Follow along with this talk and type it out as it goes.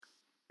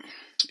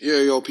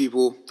Yo,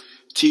 people.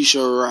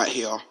 T-Show right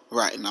here,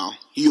 right now.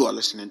 You are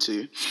listening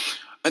to.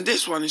 And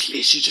this one is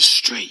literally just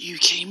straight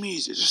UK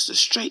music. Just the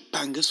straight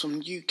bangers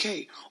from the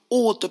UK.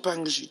 All the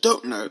bangers you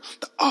don't know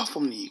that are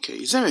from the UK.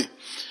 You see me?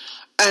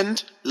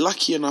 And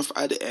lucky enough,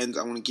 at the end,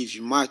 I'm going to give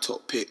you my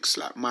top picks,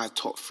 like my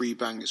top 3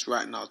 bangers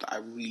right now that I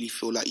really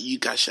feel like you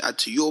guys should add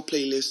to your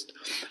playlist,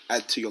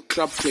 add to your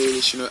club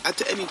playlist, add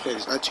to any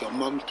playlist, add to your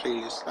mum's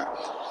playlist. Like,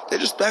 they're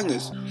just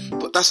bangers.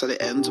 But that's at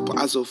the end.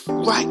 But as of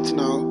right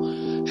now,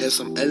 here's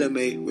some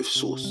LMA with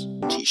Sauce.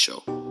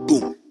 T-Show.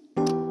 Boom.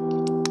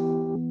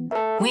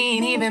 We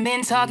ain't even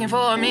been talking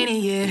for a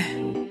minute yet,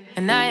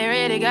 and I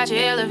already got you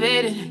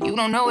elevated. You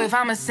don't know if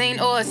I'm a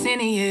saint or a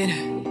sinner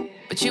yet,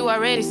 but you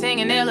already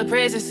singing hella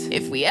praises.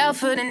 If we out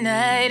for the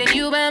night and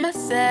you by my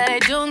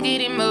side, don't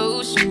get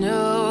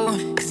emotional,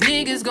 cause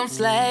niggas gon'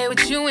 slide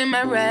with you in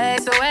my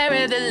ride. So I'd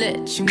rather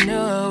let you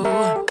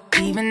know,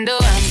 even though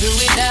I'm good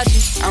without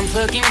you, I'm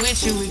fucking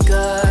with you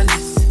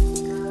regardless.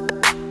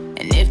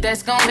 And if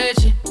that's gon'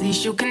 hurt you, at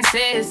least you can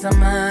say it's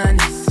I'm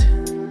honest.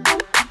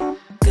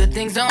 Good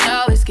things don't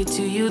always get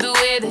to you the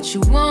way that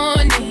you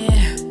want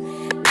it.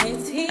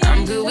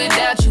 I'm good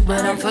without you,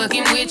 but I'm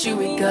fucking with you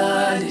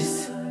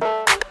regardless.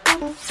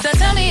 So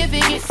tell me if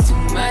it gets too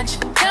much.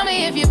 Tell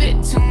me if you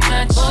bit too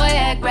much. Boy,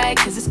 act right,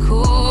 cause it's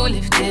cool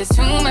if there's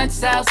too much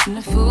sauce in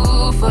the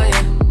food for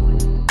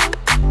you.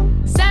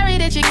 Sorry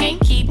that you can't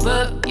keep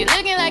up. You're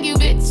looking like you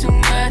bit too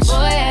much.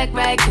 Boy, act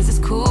right, cause it's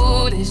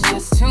cool. There's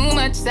just too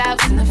much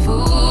sauce in the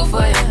food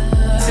for you.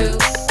 Too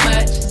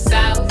much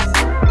sauce.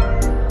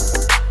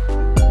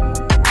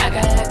 I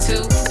got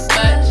too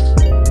much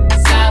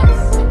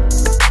sauce.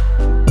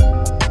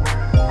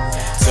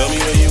 Tell me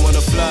where you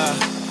wanna fly.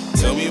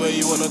 Tell me where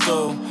you wanna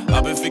go.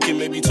 I've been thinking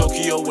maybe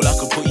Tokyo. Well, I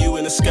could put you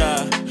in the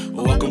sky,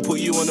 or I can put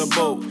you on a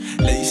boat.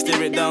 Let you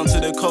steer it down to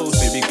the coast.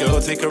 Baby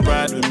girl, take a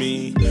ride with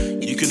me.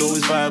 You can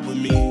always vibe with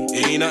me.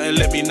 It ain't nothing,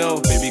 let me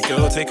know. Baby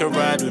girl, take a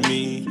ride with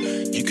me.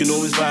 You can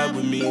always vibe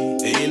with me.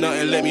 It ain't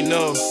nothing, let me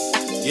know.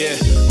 Yeah,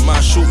 my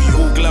shorty,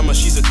 all glamour,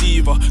 she's a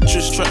diva.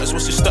 Trish Stratus,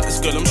 what's your status,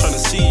 girl? I'm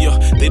tryna see ya.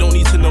 They don't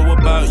need to know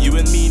about you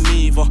and me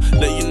neither.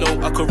 Let you know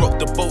I could rock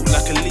the boat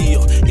like a Leah.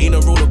 Ain't a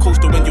roller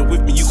coaster when you're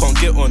with me, you can't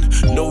get on.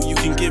 No, you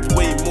can give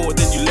way more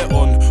than you let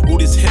on. All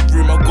this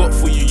headroom I got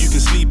for you, you can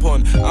sleep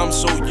on. I'm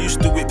so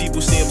used to it,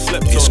 people say I'm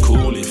slept on. It's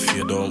cool if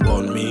you don't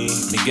want me.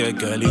 Me get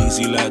girl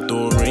easy like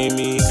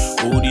Do-Re-Mi.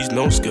 All these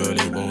notes, girl,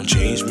 it won't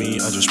change me.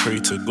 I just pray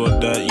to God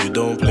that you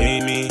don't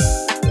play me.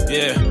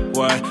 Yeah,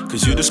 why?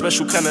 Cause you the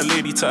special kind of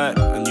lady type,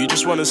 and you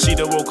just wanna see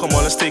the world, come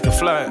on, let's take a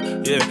flight.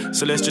 Yeah,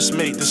 so let's just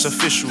make this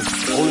official.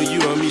 Only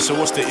you and me, so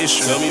what's the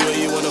issue? Tell me where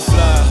you wanna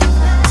fly.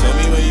 Tell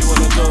me where you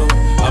wanna go.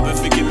 I've been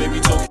thinking maybe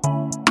Tokyo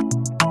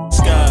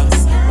sky.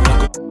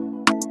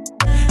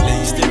 Let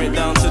you steer it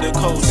down to the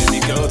coast. Baby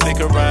girl, take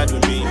a ride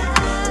with me.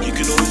 You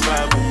can always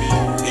vibe with me.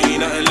 It ain't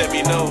nothing, let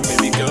me know.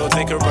 Baby girl,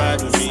 take a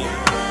ride with me.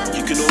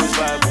 You can always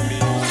vibe with me.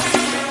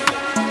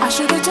 I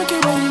should've took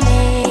it when you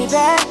made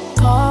that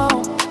call.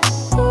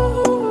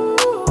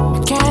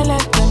 Can't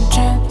let them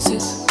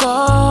chances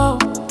go.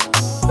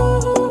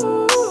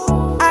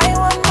 I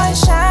want my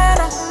shine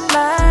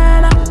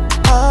up,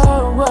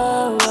 oh,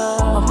 oh,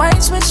 oh. My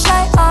mind switch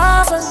light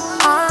off and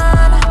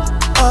on,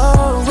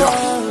 oh,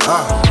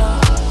 oh,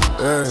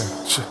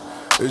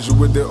 oh. Is you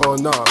with it or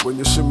not? When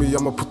you shimmy,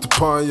 I'ma put the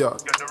pawn, yeah.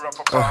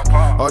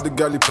 All the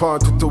galley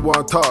pond to the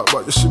one talk,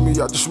 but you see me,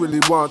 I just really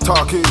want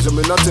talk easy. I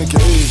mean, I think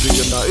it easy,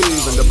 you know.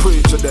 Even the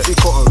preacher that he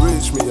couldn't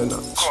reach me, you know.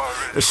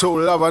 It's so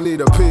love, I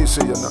need a piece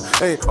of, you know.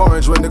 Ain't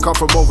orange when they come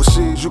from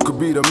overseas, you could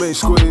be the main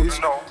squeeze.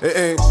 It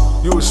ain't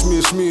you, it's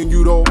me and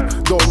you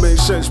don't make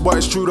sense, but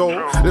it's true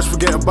though. Let's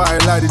forget about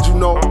it, like did you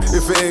know?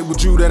 If it ain't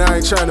with you, then I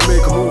ain't trying to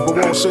make a move, but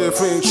won't say if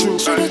it ain't true.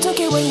 Should've took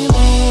it when you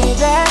made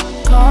that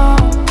call.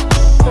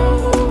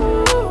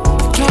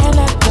 Can't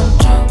let them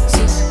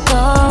chances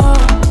go.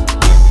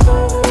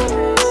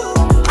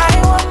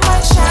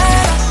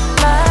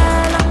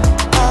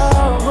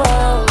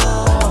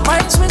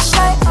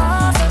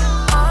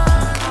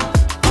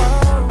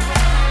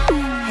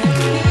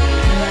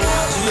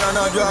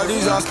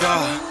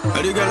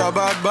 Disaster. The girl a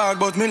bad bag,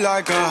 but me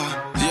like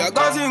her. She a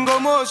got single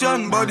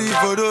motion, body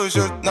for the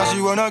shot. Now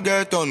she wanna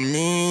get on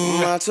me.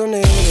 My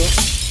tornado.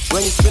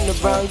 When you spin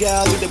around,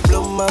 girl, you dey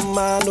blow my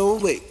mind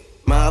away.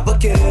 My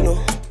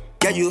volcano.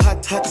 Yeah, you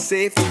hot,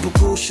 safe for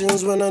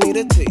precautions when I need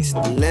a taste.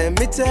 Let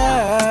me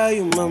tell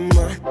you,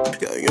 mama,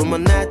 yeah, you're my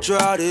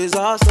natural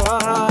disaster,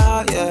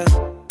 yeah.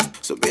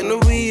 So in the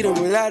weed and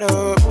we light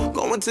up.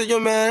 Go and tell your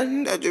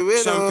man that you're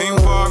with Champagne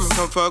for me,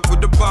 come fuck with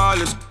the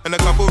ballers and a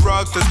couple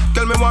rocksters.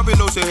 Tell me what we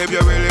know, say if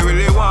you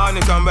really want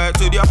it. Come back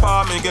to the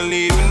apartment, can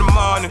leave in the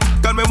morning.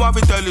 Tell me what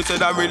we tell you,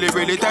 said I'm really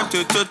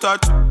tempted to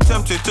touch.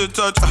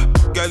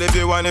 Girl, if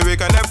you want it, we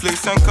can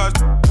Netflix and cut.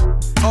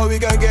 Or we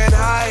can get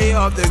high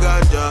off the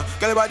ganja.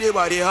 Girl,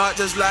 body hot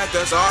just like the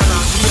sauna.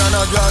 She a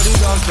natural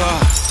disaster.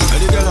 And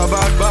the girl a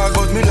bad bag,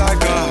 but me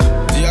like her.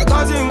 She a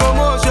causing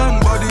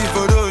commotion, body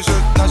for the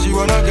shit. Now she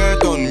wanna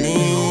get on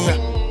me.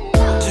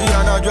 She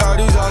a natural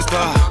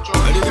disaster.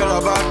 And the girl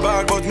a bad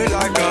bag, but me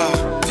like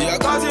her. She a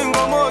causing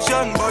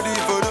commotion, body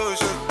for the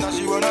shit.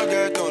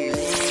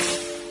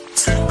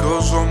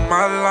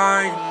 my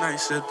line. I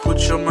said, put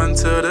your man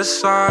to the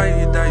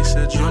side. I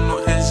said, you're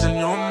not his in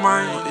your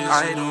mind.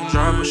 I don't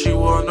drive, but she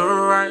wanna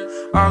ride.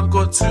 I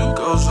got 2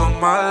 girls on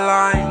my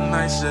line.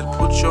 I said,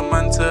 put your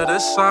man to the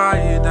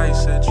side. I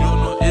said, you're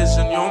not his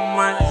in your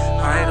mind.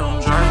 I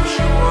don't drive, but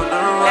she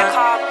wanna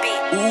ride.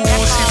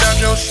 Ooh, see that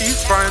girl, she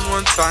fine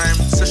one time.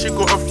 Said she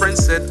got a friend,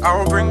 said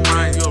I'll bring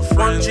mine.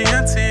 One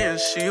G&T and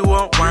she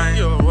won't wine.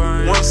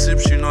 One sip,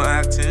 she not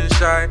acting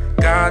shy.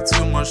 Got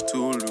too much to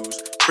lose.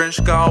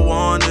 French girl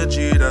want a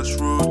G, that's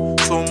rude.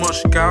 So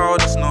much gal,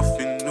 there's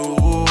nothing new.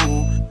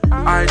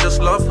 I just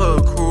love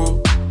her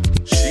crew.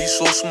 She's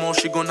so small,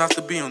 she gon' have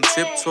to be on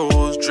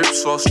tiptoes. Drip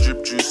sauce,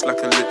 drip juice like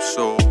a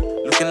Lipso.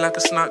 Looking like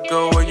a snack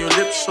girl when your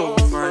lips so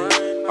fine.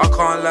 I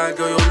can't lie,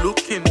 girl, you're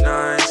looking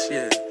nice,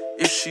 yeah.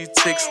 If she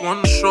takes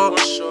one shot,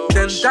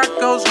 then that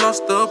girl's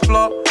lost the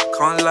plot.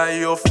 Can't lie,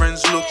 your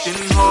friend's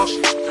looking hot.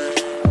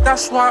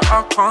 That's why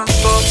I can't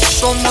stop.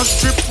 So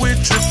much drip, we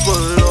drip a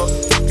lot.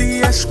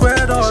 DS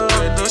squared all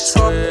on the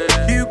top.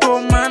 You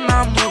go, man,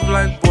 I move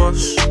like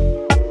boss.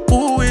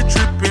 Ooh, we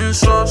dripping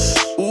sauce.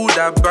 Ooh,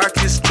 that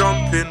back is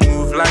jumping.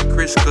 Move like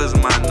Chris, cause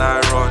man,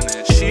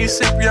 ironic. She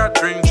sip ya,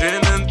 drink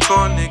gin and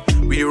tonic.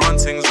 We run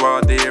things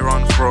while they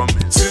run from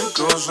it. 2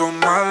 girls on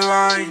my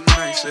line.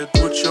 I said,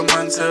 put your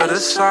man to the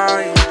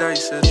side. I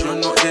said, you're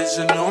not his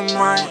in your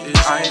mind.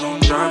 I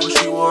don't drive, but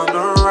she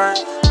wanna ride.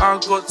 I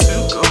got 2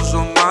 girls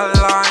on my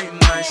line.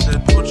 I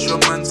said, put your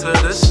man to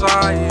the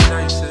side.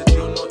 I said,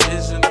 you're not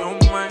his in your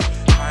mind.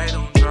 I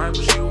don't drive,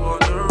 but she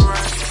wanna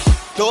ride.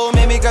 Don't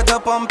make me get the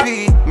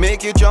pumpy,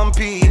 make you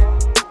jumpy.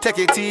 Take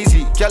it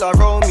easy, girl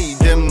around me.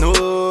 Them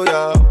know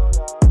ya,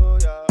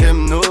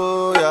 them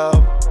know ya.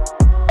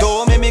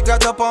 Don't make me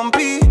get the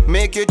pumpy,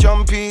 make you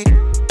jumpy.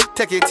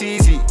 Take it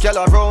easy, girl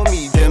around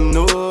me. Them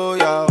know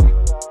ya,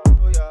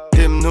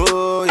 them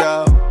know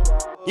ya.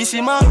 You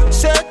see my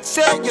set,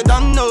 you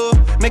don't know.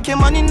 Making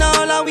money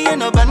now like we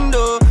in a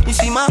bando. You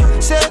see my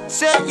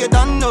set, you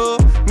don't know.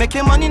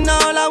 Making money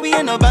now like we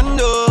in a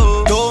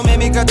bando. Don't make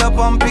me get the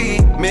pumpy,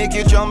 make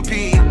you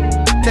jumpy.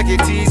 Take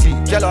it easy,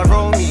 girl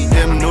around me.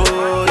 Them know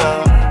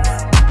ya,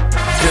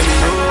 them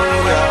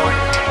know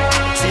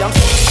ya. See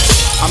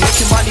I'm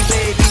making money,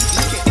 baby.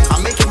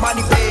 I'm making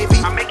money, baby.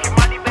 I'm making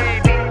money,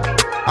 baby.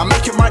 I'm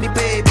making money,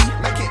 baby.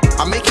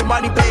 I'm making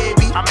money,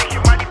 baby. I'm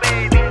making money,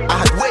 baby. I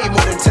had way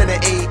more than 10 or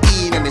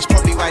 18, and it's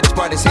probably why these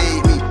brothers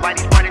hate me.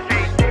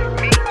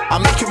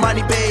 I'm making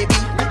money, baby.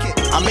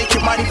 I'm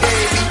making money,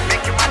 baby.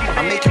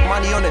 I'm making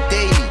money on a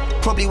daily.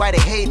 Probably why they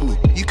hate me.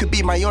 You could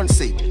be my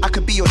Beyonce, I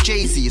could be your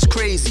Jay-Z. It's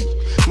crazy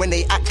when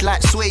they act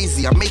like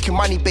Swayze. I'm making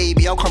money,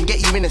 baby. I'll come get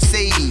you in a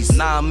Mercedes.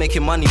 Nah, I'm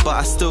making money, but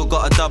I still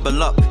gotta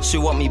double up. She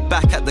want me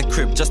back at the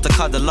crib just to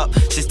cuddle up.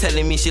 She's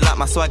telling me she like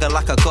my swagger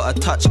like I got a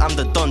touch. I'm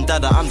the Don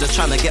Dada, I'm just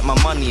trying to get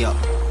my money up.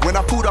 When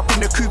I pulled up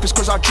in the coupe, it's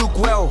cause I jug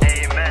well.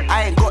 Amen.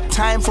 I ain't got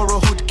time for a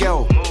hood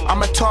girl.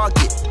 I'm a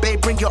target, babe,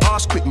 bring your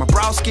ass quick. My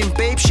brown skin,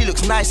 babe, she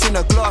looks nice in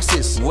her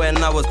glasses. When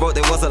I was broke,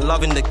 they wasn't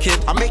loving the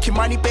kid. I'm making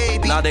money,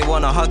 baby. Now they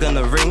want a hug and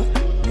a ring.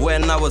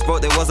 When I was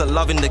broke, they wasn't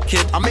loving the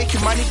kid. I'm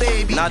making money,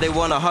 baby. Now they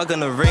want a hug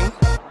and a ring.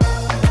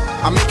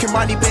 I'm making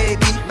money,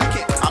 baby.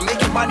 I'm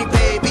making money,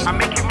 baby. I'm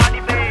making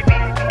money, baby.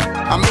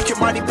 I'm making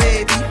money,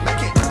 baby.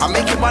 I'm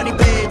making money,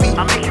 baby.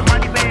 I'm making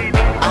money, baby.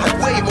 I had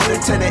way more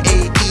than 10 or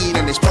 18,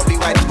 and it's probably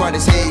why these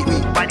brothers hate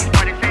me.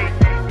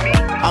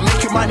 I'm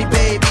making money,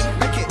 baby.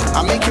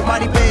 I'm making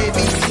money,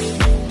 baby.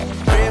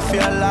 Pray for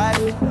your life.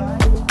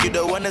 You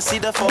don't wanna see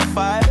the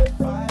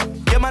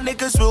 4-5. Yeah, my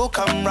niggas will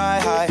come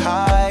right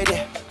high,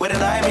 yeah. With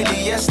an eye,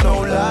 really, yes, no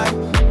lie.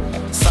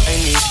 Something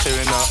needs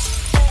clearing up.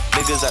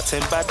 Niggas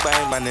acting bad by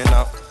manning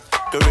up.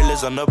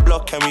 Gorillas on the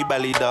block and we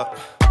bellied up.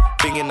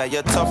 Thinking that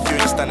you're tough, you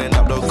ain't standing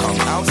up, don't come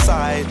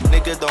outside.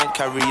 Nigga, don't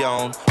carry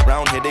on.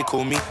 Round here they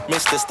call me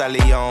Mr.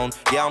 Stallion.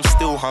 Yeah, I'm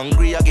still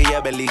hungry, I get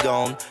your belly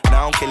gone.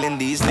 Now I'm killing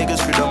these niggas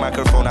through the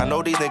microphone. I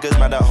know these niggas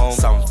mad at home.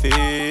 Something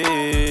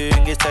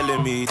is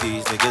telling me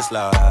these niggas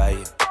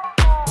lie.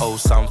 Oh,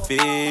 something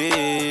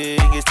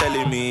is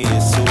telling me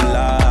it's all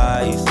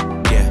lies.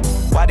 Yeah,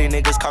 why they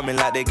niggas coming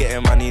like they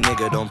getting money?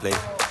 Nigga, don't play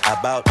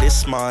about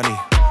this money.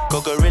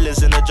 Got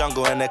gorillas in the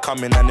jungle and they're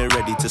coming and they're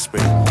ready to spray.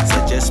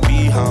 So just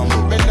be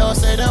humble. Me know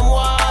say them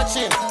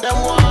watching. They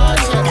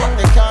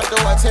can't do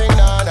a thing,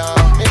 nah.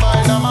 They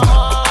mind on my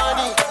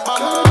money.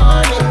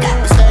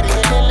 We steady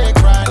in the lick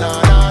right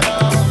now, nah.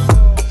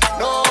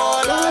 No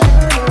lie,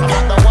 I'm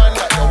not the one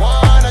that you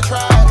wanna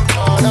try.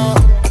 Oh no,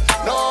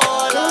 no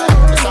lie,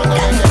 it's on the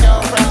make your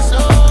girlfriend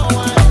so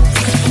why?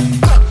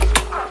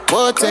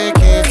 We'll take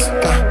it,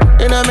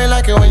 you know me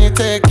like it when you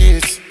take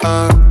it,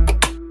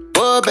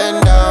 We'll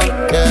bend down,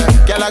 yeah.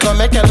 Girl, I gon'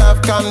 make your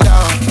love come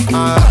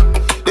down.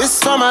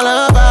 This for my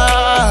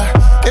lover.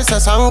 It's a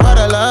song for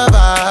the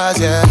lovers,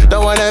 yeah.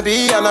 Don't wanna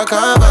be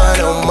undercover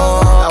no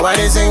more. I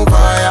wanna sing for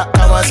ya,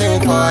 I wanna sing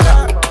for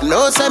ya.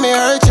 No, say me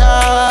hurt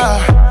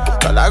ya,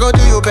 but I go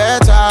do you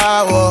better,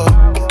 whoa.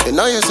 You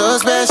know you're so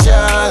special,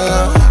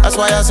 that's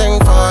why I sing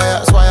for ya,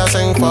 that's why I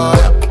sing for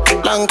ya.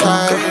 Long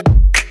time,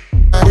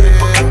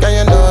 yeah,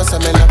 you know, say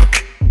me love.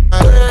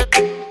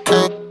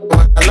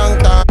 A long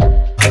time.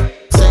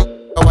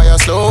 Why I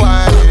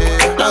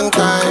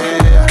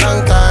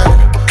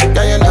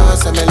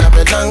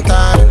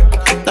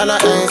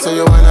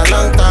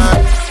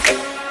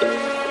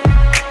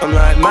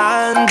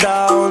man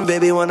down,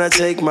 baby wanna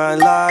take my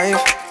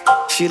life.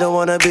 She don't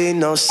wanna be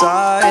no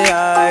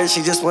side,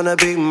 she just wanna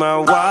be my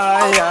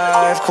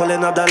wife.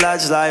 Calling up the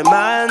lads like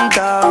man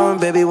down,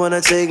 baby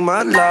wanna take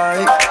my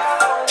life.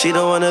 She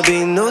don't wanna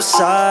be no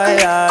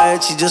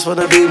side, she just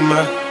wanna be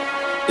my.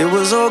 It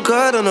was all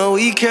good on the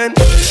weekend.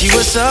 She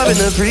was serving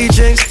the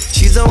pre-drinks.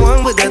 She's the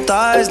one with the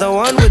thighs, the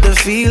one with the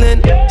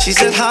feeling. She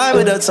said hi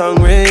with her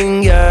tongue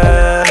ring,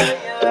 yeah.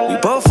 We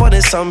both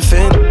wanted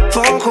something.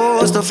 Phone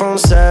calls, the phone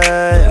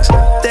sex.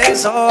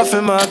 Days off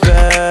in my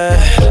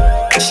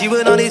bed. She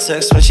would only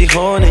text when she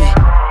horny.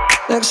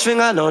 Next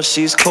thing I know,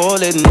 she's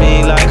calling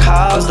me like,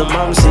 how's the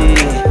mumsy?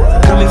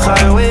 Can we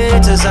fly away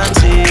to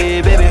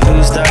Zante? Baby,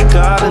 who's that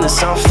girl in the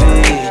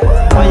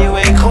selfie? Why you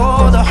ain't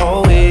called the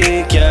whole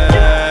week,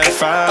 yeah?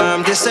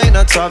 Fam, this ain't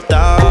a top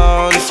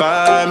down,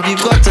 fam. You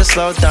got to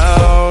slow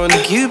down.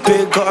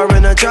 Cupid got her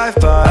in a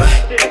drive-by.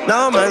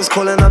 Now man's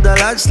calling up the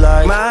lads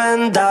like,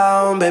 man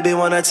down, baby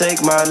wanna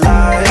take my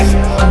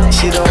life.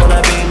 She don't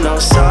wanna be no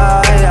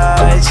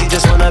side, she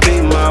just wanna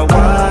be my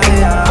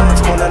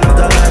wife. Calling up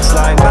the lads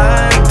like,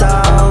 man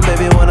down,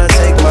 baby wanna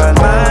take my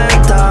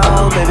man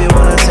down, baby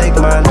wanna take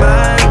my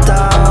man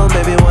down,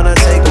 baby wanna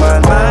take my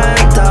man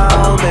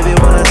down, baby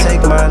wanna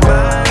take my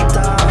man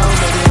down.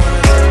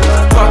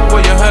 Fuck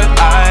what you heard,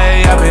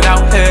 I've been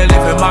out here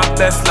living my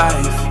best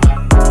life.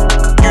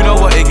 You know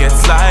what it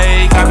gets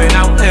like, I've been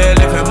out here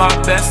living my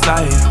best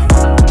life.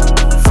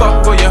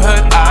 Fuck what you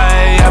heard,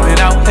 I've been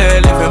out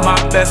here living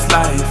my best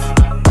life.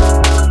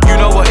 You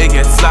know what it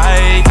gets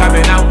like, I've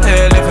been out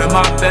here living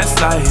my best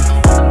life.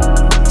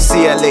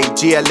 CLA,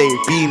 GLA,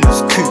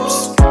 Beamers,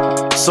 Coops.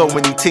 So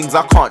many things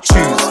I can't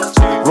choose.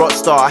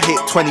 Rockstar, I hit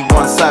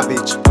 21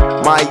 Savage.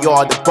 My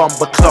yard, the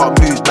bumper clock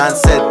moves. Man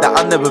said that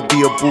I'll never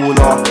be a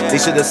baller. They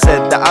should have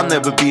said that I'll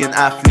never be an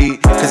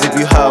athlete. Cause if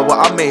you heard what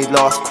I made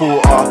last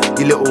quarter,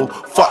 you little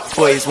fuck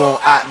boys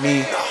won't at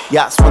me.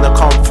 Yats wanna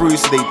come through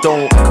so they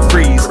don't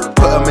freeze.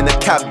 Put them in the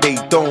cab, they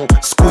don't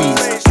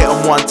squeeze. Hit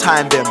them one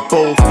time, then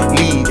both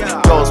leave.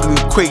 Girls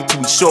move quick till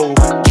we show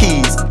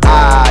keys.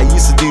 I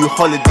used to do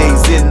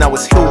holidays in, now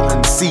it's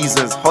Hilton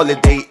Seasons,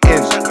 Holiday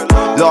Inn.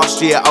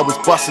 Last year I was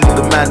busting with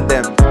the man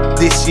them.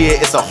 This year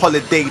it's a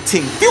holiday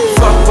ting.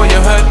 Fuck what you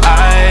heard,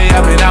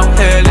 I've been out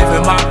here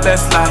living my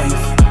best life.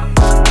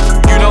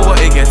 You know what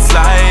it gets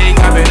like,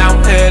 I've been out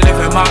here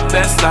living my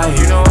best life.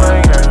 You know what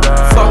it gets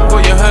like. Fuck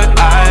what you heard,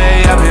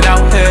 I've been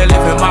out here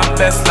living my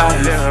best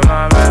life.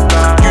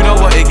 You know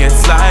what it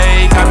gets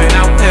like, I've been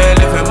out here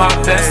living my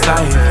best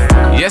life.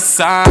 Yes,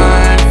 I'm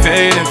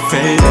faded,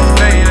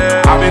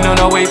 faded. I've been on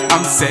the wave,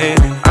 I'm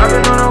sailing.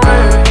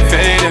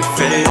 Faded,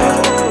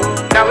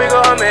 faded. Now we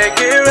gon' make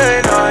it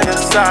rain on your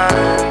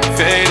side.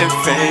 Faded,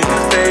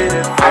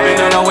 faded. I've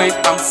been on the wave,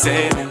 I'm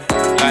sailing.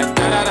 Like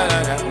da da da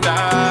da da.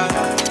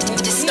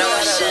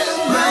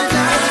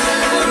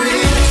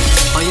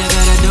 All you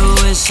gotta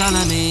do is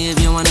follow me if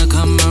you wanna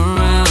come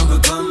around.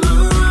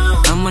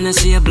 I wanna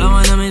see you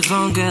blowing on my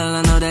phone, girl.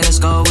 I know that it's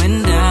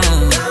going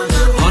down.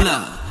 Hold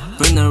up,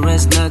 bring the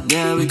rest, look,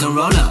 girl, we can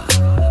roll up.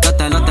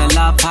 Lot that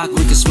loud pack,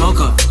 we can smoke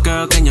up.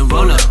 Girl, can you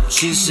roll up?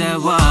 She said,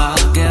 what?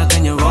 Girl,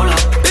 can you roll up?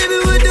 Baby,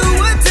 we'll do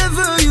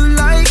whatever you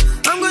like.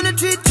 I'm gonna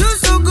treat you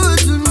so good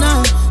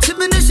tonight.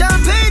 Sipping the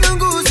champagne on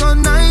goose so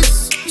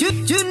nice. You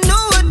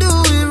know I do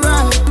it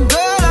right.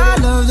 Girl, I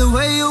love the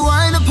way you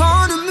wind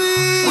upon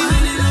me.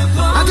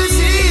 I can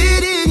see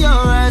it in your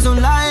eyes,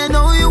 don't lie, I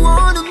know you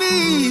wanted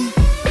me.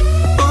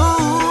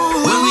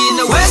 Oh, when we in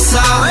the west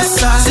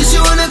side, since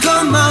you wanna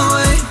come my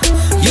way,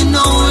 you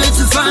know where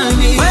to find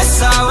me. West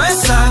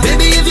side,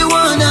 baby, if you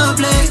wanna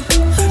play,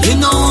 you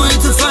know where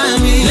to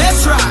find me.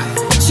 Let's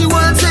ride. She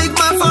wanna take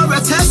my for a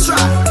test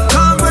drive.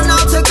 Come run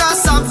out, take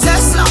us some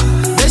Tesla.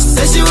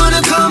 Say she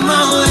wanna come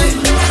my way,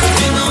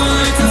 you know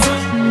where to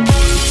find me.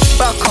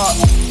 Back up,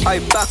 I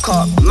back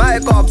up.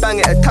 Might gotta bang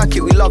it, attack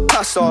it, we love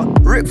passer.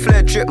 Ric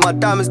Flair drip, my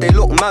diamonds, they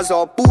look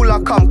mazza. Ball, I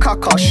come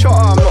caca, shot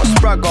I'm not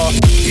spragger.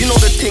 You know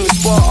the things,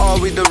 spot are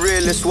with the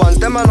realest ones.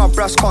 Them man are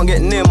brass, can't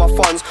get near my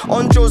funds.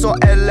 On Joes or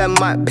LM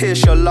might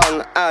pierce your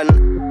lung.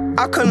 And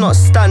I cannot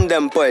stand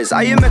them boys.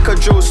 I make a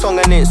Joe song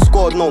and ain't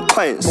scored no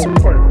points.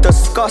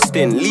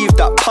 Disgusting, leave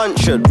that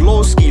punctured.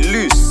 Lowski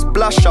loose,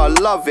 splash, I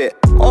love it.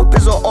 Up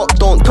is or up,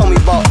 don't tell me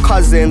about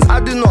cousins.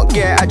 I do not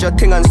get at your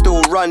thing and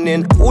still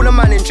running. All the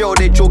man in jail,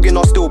 they jogging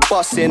or still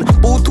busting.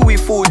 Ball till we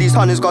fall, these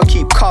hunters gotta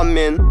keep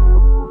coming.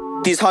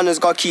 These hunters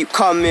gotta keep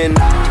coming.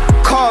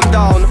 Calm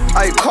down,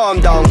 I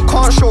calm down.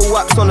 Can't show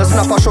wax on the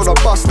snap, I show the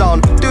bust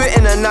down. Do it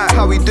in the night,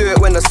 how we do it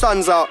when the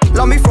sun's out.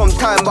 Love me from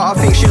time, but I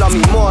think she love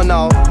me more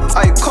now.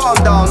 I calm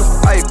down,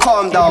 I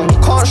calm down.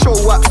 Can't show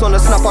wax on the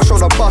snap, I show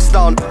the bust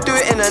down. Do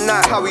it in the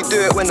night, how we do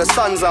it when the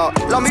sun's out.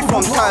 Love me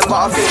from time,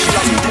 but I think she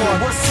love me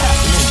more.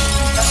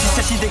 She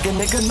said she dig a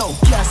nigga, no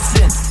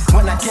gassing.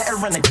 When I get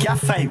her in a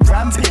cafe,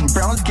 ramping,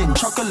 brown skin,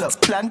 chocolate,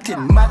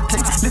 planting, mad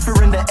thing. Lift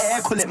her in the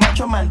air, call it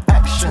Macho Man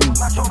action.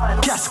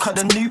 Gas cut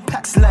the new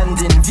packs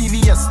landing.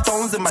 VVS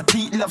stones in my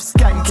teeth, love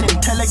skanking.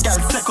 Tell a gal,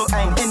 second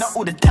ain't in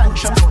all the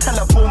tantrums. Tell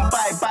her boom,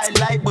 bye bye,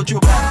 like would you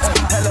ban?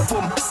 Tell her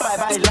boom, bye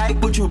bye,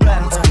 like would you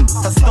ban?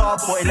 A star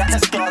boy like the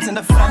stars in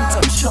the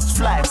phantom. Shots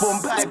fly,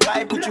 boom, bye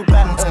bye, would you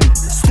ban?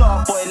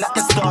 Star boy like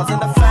the stars in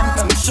the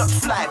phantom. Shots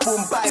fly,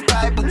 boom, bye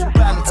bye, would you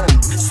ban?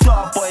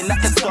 Star boy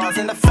like the stars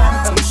in the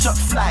phantom.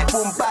 Shots fly,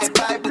 boom, bye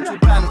bye, would you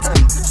ban?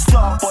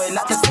 Star boy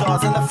like the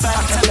stars in the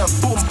phantom. Tell her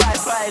boom, bye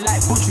bye,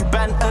 like would you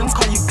ban?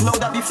 Call you glow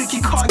that you think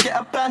you can't get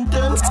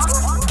abandoned.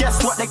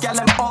 Guess what, the gal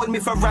owed me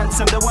for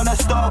ransom. They want a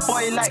star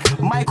boy like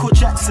Michael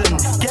Jackson.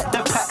 Get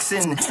the packs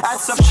in, add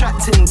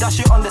subtracting. Dash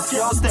it on the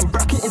scales, then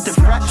bracket into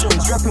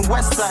fractions. Repping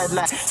west side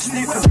like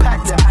Snoop and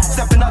pack them.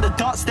 Stepping out the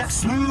dark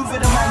steps, smoother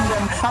than man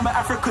them. I'm an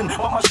African,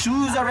 but my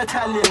shoes are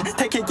Italian.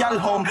 Take a gal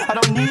home, I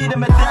don't need a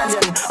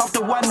medallion.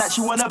 After one night,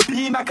 she wanna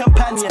be my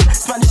companion.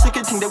 Spanish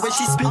ticketing, the way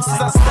she speaks is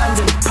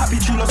outstanding. Papi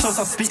Chulo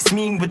Sosa speaks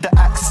mean with the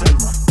accent.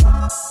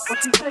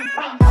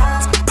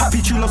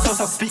 Papi Chulo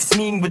Sosa speaks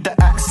mean with the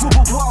accent.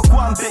 Walk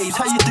one, babes,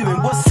 how you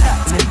doing? What's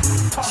happening?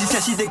 She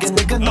said she dig a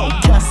nigga, no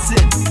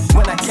gassing.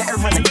 When I get her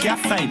in a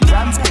cafe,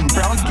 ramping,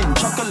 brown skin,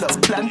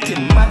 chocolate,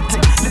 planting,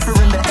 mantic. Lift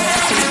her in the air,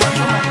 so you got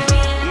your man.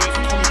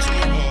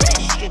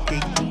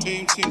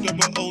 Aim team grab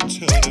an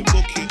hotel and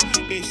book it.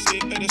 It's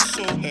it and it's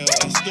so hell.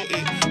 It's got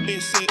it.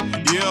 It's it.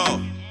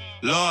 Yo,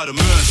 Lord of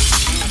mercy.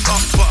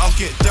 Up, but I'll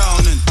get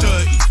down and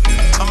dirty.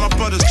 And my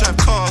brothers drive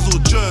cars all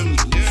Germany.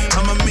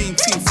 And my main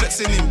team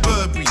flexing in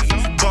Burberry.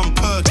 Bum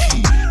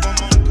perky.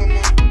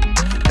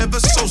 Ever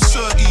so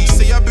surty.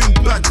 Say I've been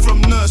back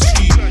from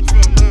nursery.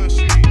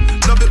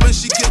 Love it when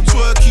she get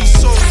twerky.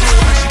 So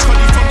real. And she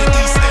calling from the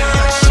east end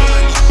like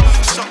Shirley.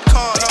 Shot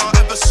Carla,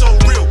 ever so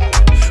real.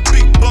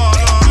 Big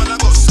baller, man, I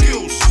got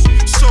skills.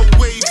 So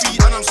wavy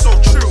and I'm so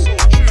true.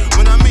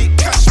 When I make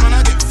cash, man,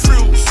 I get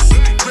thrills.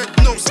 Red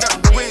nose, that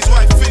ways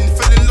why Finn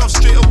fell in love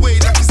straight away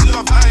like it's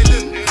Love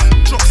Island.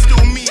 Drop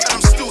still me and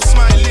I'm still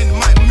smiling.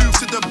 Might move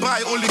to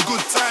Dubai, all in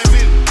good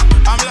timing.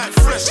 I'm like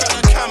fresh out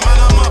the cam, man,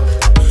 I'm up.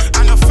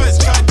 And the feds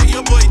try to get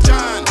your boy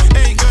John.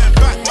 Ain't going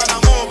back, man,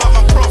 I'm all about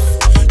my prof.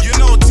 You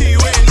know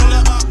T-Wayne, all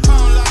about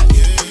pound like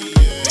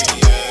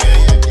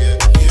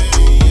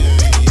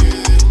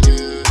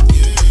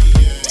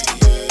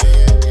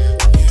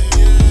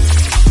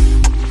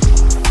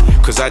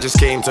Cause I just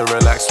came to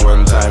relax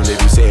one time. They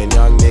be saying,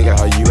 young nigga,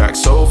 how you act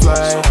so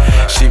fly.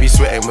 She be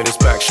sweating with his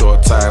back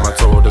short time. I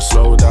told her,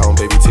 slow down,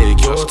 baby,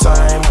 take your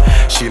time.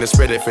 She done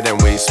spread it for them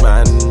waist,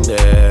 man,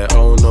 yeah.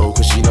 Oh no,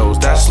 cause she knows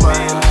that's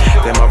mine.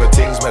 Them other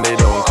things, man, they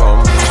don't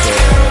compare.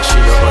 She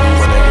the only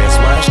one that gets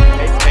smashed.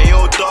 Hey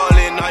yo,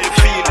 darling, how you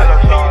feeling?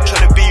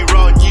 Tryna be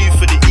around you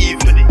for the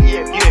evening.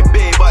 Yeah,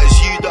 babe, but it's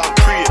you that I'm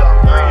praying.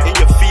 In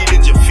your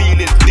feelings, you're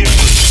feeling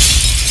different.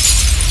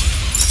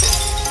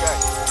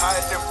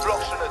 Highest in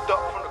blocks from the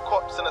duck from the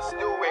cops, and I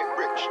still ain't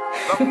rich.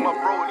 Love my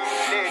brody.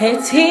 Hey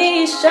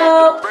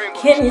T-Show,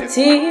 can you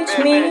teach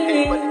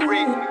me?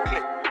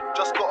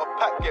 Just got a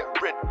pack, get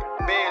rid.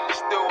 Bailey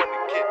still on the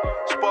kit.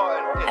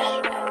 Spartan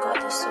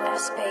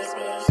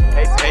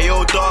Hey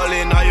yo,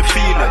 darling, how you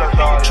feeling?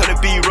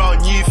 Tryna be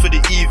around you for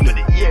the evening.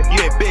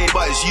 Yeah, babe,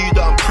 but it's you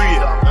that I'm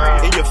preying.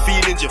 In your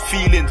feelings, you're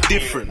feeling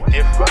different.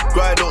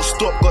 Grind don't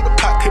stop, got the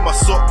pack in my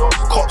sock.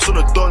 Cops on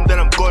the done, then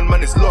I'm gone,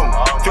 man, it's long.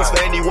 Things for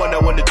anyone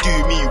that wanna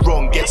do me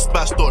wrong. Get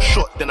smashed or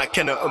shot, then I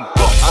cannot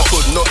unblock. I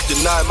could not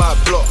deny my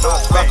block.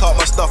 Back out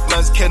my stuff,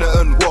 man's Kenner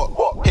and what?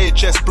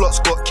 HS blocks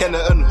got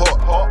Kenner and hot.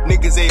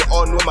 Niggas ain't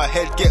on when my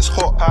head gets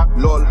hot.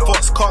 Lol,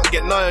 Fox can't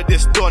get none of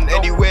this done.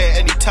 Anywhere,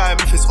 anytime,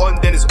 if it's on,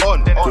 then it's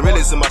on.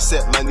 Gorillas in my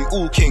set, man, we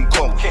all King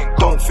Kong.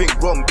 Don't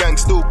think wrong, gang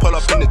still pull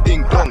up in the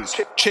ding dongs.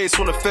 Chase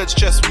on the feds,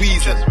 chest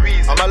wheezing.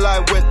 And my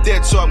line went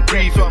dead, so I'm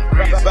grieving.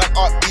 Back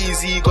up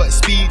easy, got it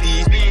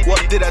speedy.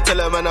 What did I tell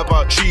a man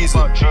about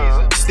treason?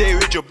 Stay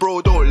with your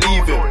bro, don't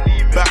leave him.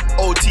 Back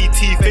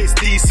OTT, face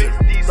decent.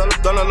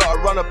 Done a lot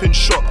of run up in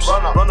shops,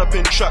 run up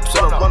in traps,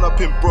 and run up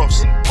in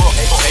broths.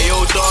 Hey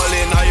yo,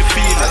 darling, how you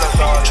feeling?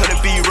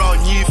 Tryna be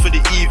around you for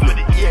the evening.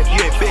 Yeah,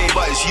 babe,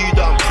 but it's you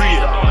that I'm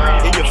preying.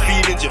 In your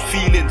feelings, you're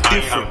feeling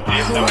different.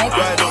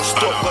 Grind don't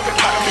stop, got the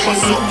pack in my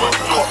sock.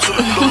 Cops on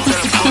the floor,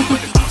 then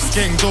I'm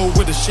Gang go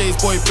with the shades,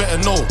 boy,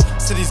 better know.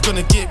 Said he's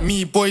gonna get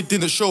me, boy,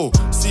 didn't show.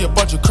 See a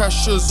bunch of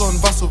crashers on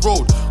Vassal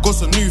Road. Got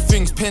some new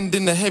things penned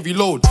in the heavy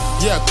load.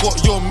 Yeah, I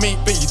got your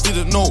mate, bet you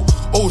didn't know.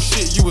 Oh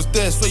shit, you was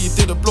there, swear you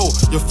didn't blow.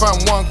 Your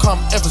fam won't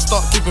come ever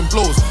start giving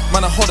blows.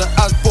 Man, I hold it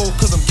as bold,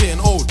 cause I'm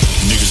getting old.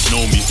 Niggas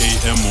know me,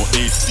 AM or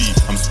AC.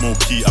 I'm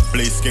smoky, I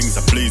blaze gangs,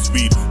 I blaze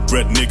weed.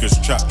 Red niggas,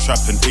 trap,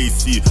 and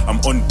AC.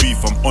 I'm on beef,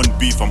 I'm on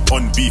beef, I'm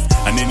on beef.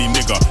 And any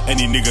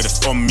nigga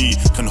that's on me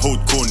can hold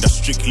corn, that's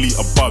strictly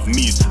above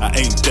knees. I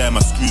ain't there, my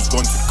my screws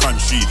gone to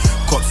country.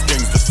 Cops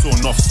gangs that sawn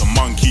off some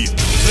monkey.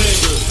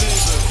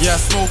 Yeah, I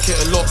smoke it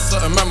a lot.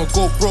 Certain man will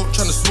go broke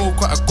tryna smoke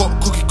what I got.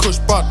 Cookie kush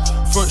bud,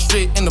 throw it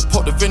straight in the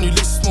pot. The venue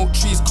lit, smoke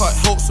trees, cut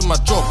helps with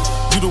my job.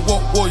 You the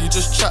what war, you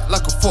just chat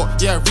like a fuck.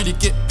 Yeah, I really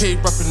get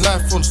paid rapping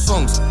live on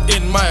songs.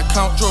 In my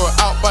account, draw it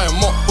out by a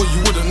mop. But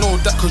you wouldn't know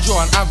that cause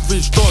you're an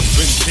average don.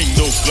 Ring king,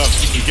 no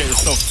gloves, you can get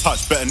yourself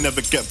touched. Better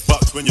never get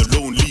bucked when you're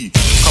lonely.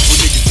 Couple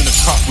niggas in the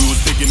cup, we was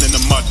digging in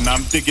the mud. Now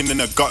I'm digging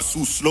in the guts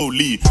all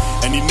slowly.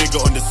 Any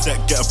nigga on the set,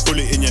 get a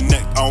bullet in your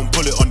neck. I don't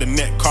pull it on the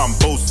neck, can't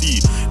both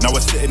see. Now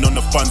we're sitting on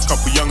the funds,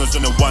 couple youngers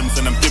on the ones,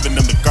 and I'm giving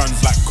them the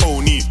guns like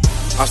Coney.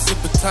 I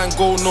sip a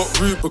tango, not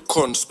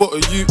Rubicon. Spot a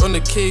you on the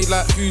K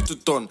like who to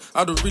Don.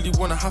 I don't really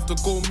wanna have to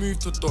go move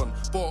to Don.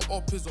 But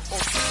up is a up.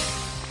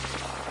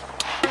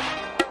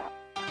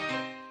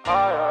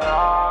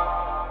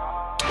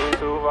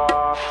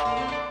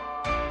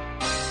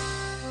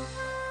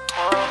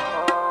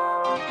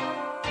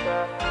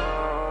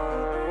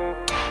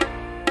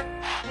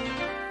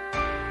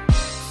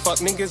 Fuck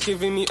niggas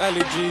giving me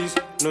allergies.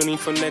 No need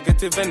for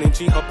negative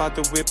energy. Hop out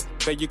the whip,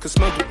 bet you can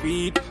smell the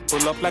weed.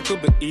 Pull up like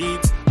Uber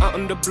Eats. Out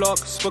on the block,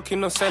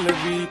 smoking on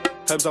celery.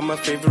 Herbs are my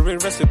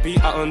favorite recipe.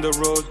 Out on the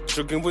road,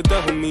 struggling with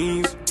the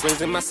homies,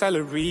 raising my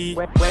salary.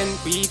 When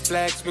we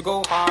flex, we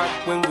go hard.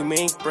 When we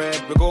make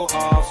bread, we go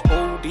off.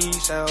 OD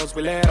shells,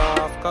 we let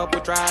off.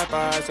 Couple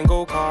drive-bys and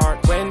go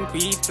karts. When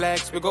we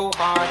flex, we go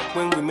hard.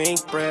 When we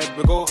make bread,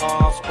 we go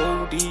off.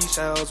 OD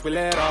shells, we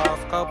let off.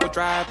 Couple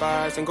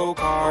drive-bys and go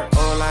karts.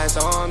 All eyes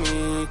on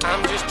me.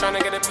 I'm just trying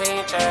to get a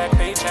paycheck.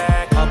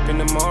 Up in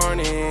the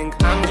morning.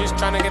 I'm just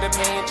trying to get a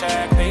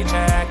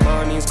paycheck.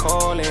 Money's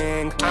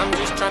calling. I'm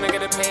just trying to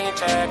get a paycheck.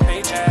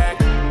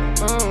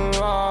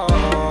 Oh,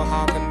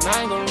 how can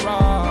I go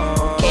wrong?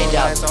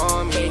 Eyes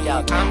on me.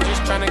 I'm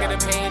just trying to get a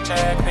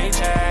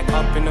paycheck.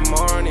 Up in the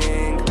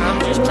morning. I'm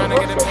just trying to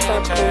get a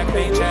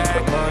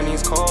paycheck.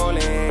 Money's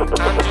calling.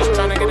 I'm just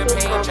trying to get a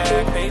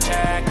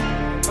paycheck.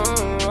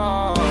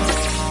 Oh,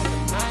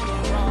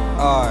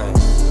 Aye.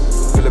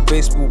 Feel a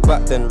baseball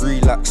bat, then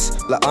relax.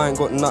 Like I ain't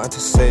got nothing to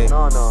say.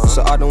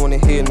 So I don't wanna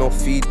hear no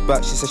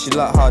feedback. She said she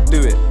like how I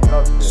do it.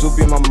 Zub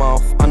in my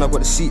mouth, and I got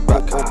the seat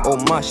back. Oh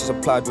my, she's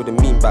applied with a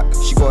mean back.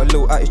 She got a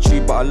little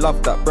attitude, but I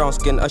love that. Brown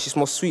skin, and she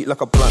smells sweet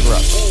like a blunt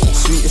wrap.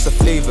 Sweet is the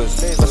flavours.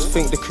 Just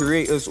think the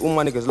creators, all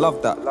my niggas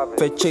love that.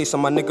 Fed chase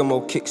and my nigga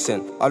Mo kicks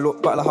in. I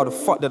look back like how the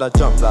fuck did I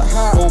jump that?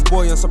 Oh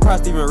boy, I'm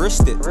surprised they even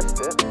risked it.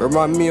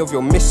 Remind me of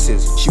your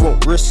missus. She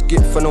won't risk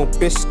it for no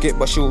biscuit,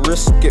 but she'll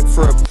risk it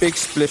for a big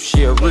spliff.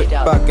 She a rip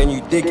back and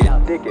you dig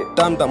it.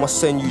 Damn, that must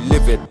send you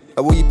livid.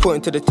 Like what you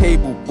putting to the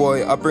table,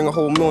 boy? I bring a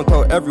whole meal and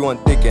tell everyone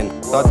digging.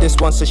 Now this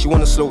one says she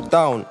wanna slow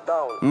down.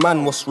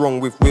 Man, what's wrong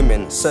with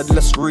women? Said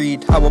let's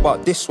read, how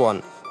about this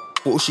one?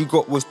 What all she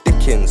got was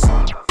Dickens.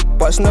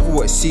 But it's never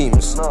what it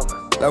seems.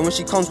 Like when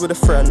she comes with a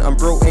friend and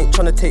bro ain't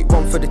tryna take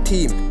one for the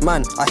team.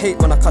 Man, I hate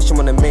when I catch them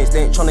on the mains.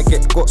 They ain't tryna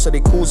get got, so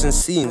they causing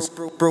scenes.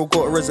 Bro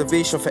got a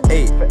reservation for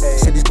 8.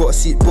 Said he's got a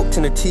seat booked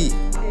in the T.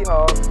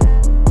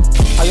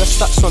 How your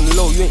stats on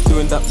low, you ain't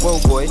doing that well,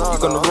 boy. You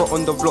gonna rot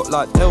on the block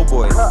like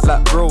Hellboy.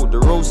 Like bro, the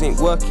roads ain't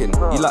working.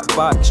 You like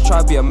bikes,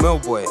 try be a mail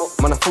boy.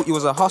 Man, I thought you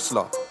was a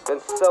hustler. Then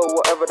sell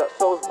whatever that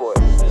sells, boy.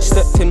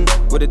 Stepped in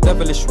with a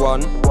devilish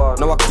one.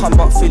 Now I come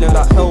back feeling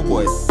like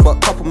Hellboy. But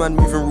couple man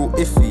moving real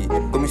iffy.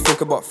 Got me think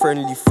about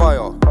friendly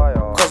fire.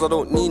 Cause I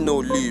don't need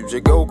no lubes.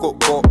 Your girl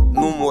got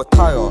no more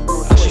tire.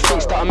 She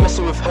thinks that I'm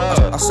messing with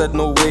her. I said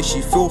no way,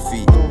 she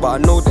filthy. But I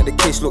know that the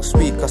case looks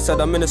weak. I said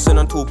I'm innocent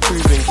until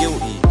proven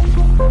guilty.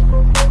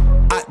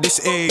 At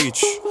this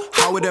age,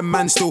 how are them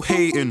man still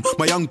hating?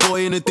 My young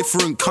boy in a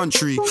different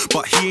country,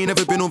 but he ain't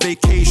ever been on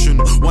vacation.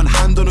 One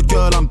hand on a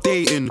girl I'm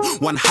dating,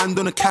 one hand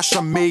on the cash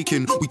I'm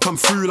making. We come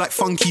through like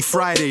Funky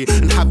Friday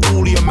and have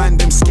all your man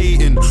them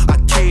skating. I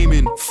came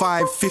in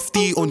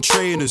 550 on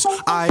trainers.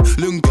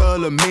 Island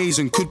girl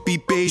amazing, could be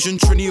Bayesian,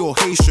 Trini or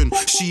Haitian.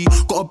 She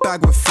got a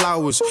bag with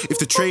flowers. If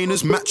the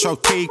trainers match, I'll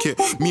take it.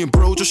 Me and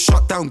bro just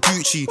shut down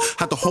Gucci,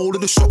 had the whole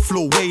of the shop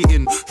floor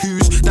waiting.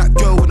 Who's that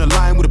girl in a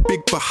line with a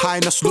big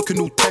behind us looking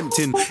all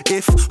tempting?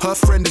 If her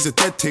friend is a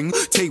dead thing,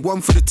 take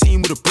one for the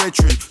team with a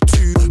brethren.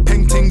 2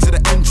 paintings at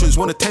the entrance,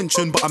 want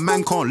attention, but a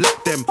man can't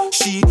let them.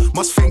 She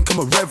must think I'm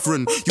a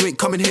reverend. You ain't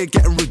coming here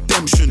getting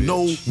redemption,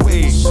 no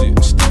way.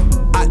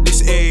 At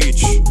this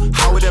age,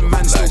 how are them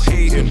man still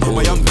hating?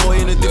 My young boy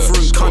in a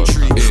different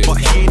country, but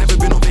he ain't ever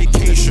been on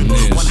vacation.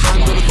 One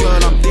hand on the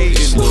girl I'm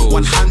dating,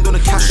 one hand on the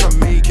cash I'm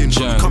making.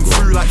 Come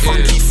through like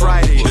Funky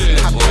Friday.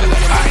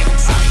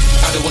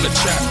 I don't wanna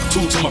chat,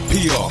 talk to my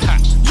PR.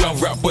 Young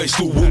rap boy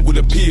still walk with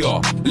a PR.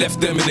 Left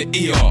them in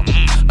the ER.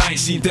 I ain't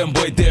seen them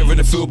boy there in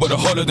the field, but the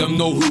whole of them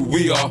know who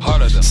we are.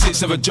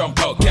 6-7 jump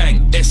out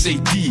gang,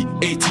 SAD,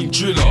 18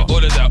 driller. All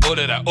of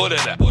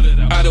that.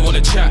 I don't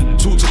wanna chat,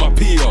 talk to my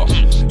PR.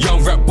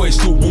 Young rap boy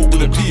still walk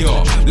with a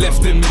PR.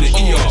 Left them in the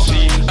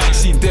ER. I ain't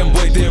seen them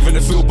boy there in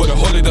the field, but the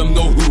whole of them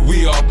know who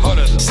we are.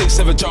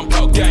 6-7 jump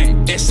out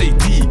gang,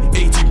 SAD,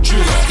 18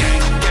 driller.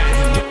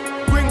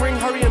 Ring,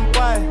 hurry and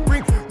buy.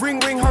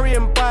 Ring, hurry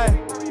and buy.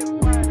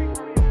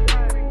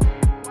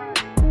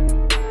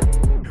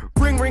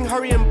 Ring, hurry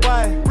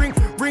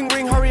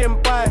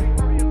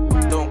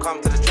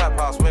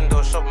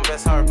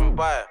let's hurry up and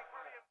buy it.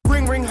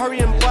 Ring, ring, hurry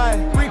and buy.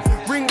 Ring,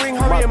 ring, ring,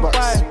 hurry and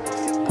buy.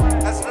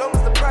 As long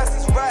as the price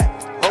is right,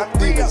 I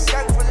free up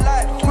gang for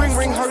life. Ring,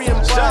 ring, hurry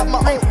and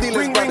buy.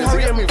 Ring, ring,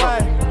 hurry and buy.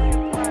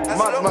 As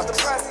long as the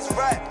price is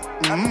right,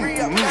 I free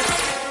up gang.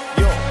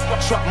 Yo,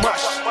 trap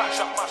mash.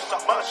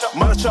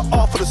 Man, I trap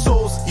off for the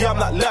souls. Yeah, I'm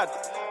that lad.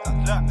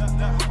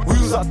 We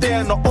was out there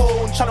on our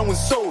own, trying to win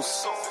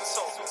souls.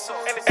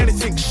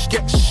 Anything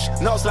get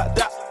now it's like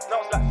that.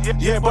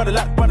 Yeah, brother,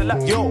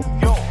 like, yo,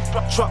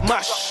 trap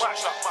mash.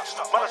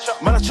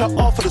 Man, I trap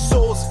off for the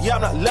souls. Yeah,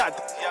 I'm that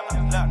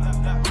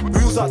lad.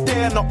 We was out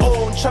there on our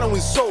own, trying to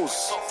win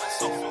souls.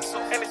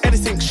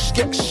 Anything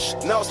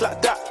get now it's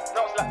like that.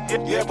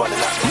 Yeah, brother,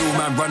 like. Little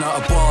man run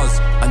out of bars,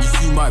 and you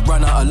soon might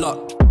run out of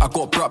luck. I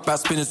got brat bat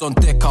spinners on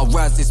deck, I'll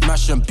rise this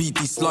mash and beat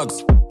these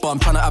slugs. But I'm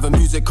trying to have a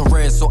music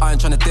career, so I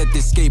ain't trying to dead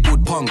this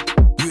skateboard punk.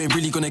 You ain't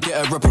really gonna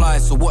get a reply,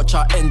 so watch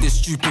I end this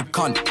stupid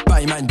cunt.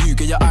 Batty man, you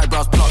get your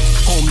eyebrows plucked.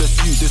 Homeless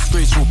you,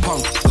 disgraceful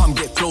punk. Come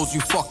get clothes,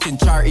 you fucking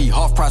charity.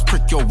 Half price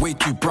prick, you're way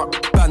too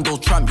bruck. Bando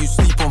tramp, you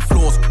sleep on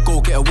floors.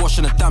 Go get a wash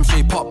and a damn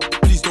shape up.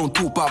 Please don't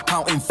talk about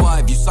counting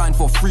 5. You signed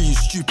for free, you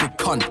stupid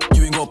cunt.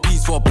 You ain't got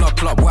peace for a blood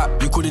club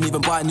whap. You couldn't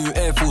even buy new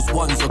Air Force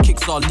Ones. Your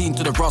kicks are lean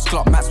to the Ross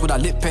Club. Mats with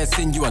that lip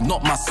piercing, you are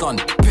not my son.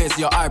 Pierce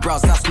your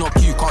eyebrows, that's not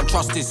you. Can't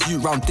trust this, you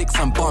round dicks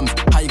and bums.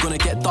 How you gonna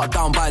get ducked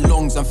down by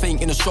longs and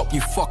faint in a shop, you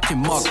fucking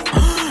mug?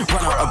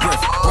 Run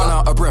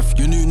out of breath.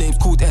 Your new name's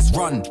called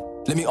S-Run.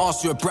 Let me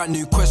ask you a brand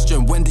new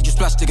question. When did you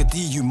splash Digga D,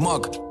 you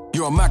mug?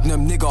 You're a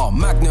magnum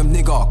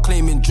nigga,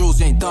 claiming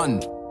Jules ain't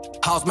done.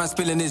 House man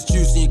spilling his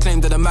juice and you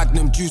claim that the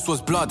magnum juice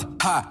was blood.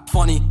 Ha,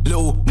 funny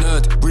little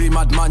nerd, real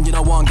mad man, you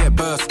know one get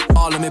burst.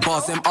 All of me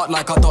bars them out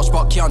like a Dutch,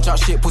 but can't chat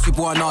shit, pussy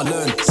boy, and I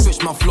learn.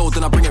 Switch my flow,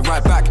 then I bring it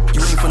right back.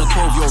 You ain't from the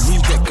 12, you're a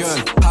reject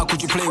girl. How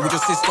could you play with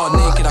your sister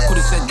naked? I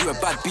could've sent you a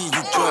bad B, you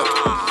jerk.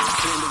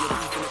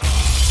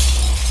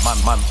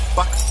 Man,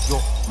 back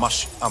your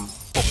mash, pop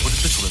with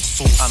the bitter and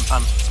salt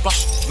and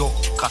splash your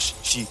cash,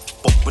 she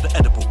pop with the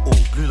edible,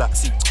 blue like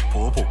sea,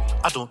 purple.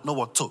 I don't know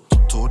what to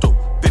do,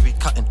 baby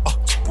cutting,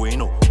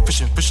 bueno,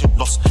 fishing,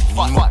 lost.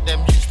 Fuck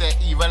them, use they're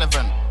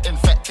irrelevant.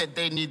 Infected,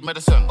 they need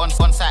medicine. One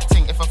side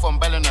thing if I'm from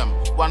Bellingham.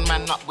 One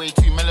man not way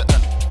too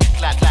militant.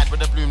 Glad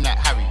with a bloom like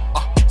Harry.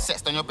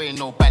 Sexed on your brain,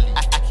 no belly.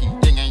 Aki,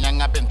 ding and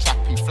yang, I've been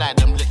trappy. Fly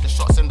them, lick the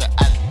shots in the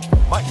alley.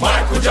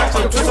 Michael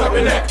Jackson, twist up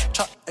your neck.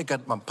 Chat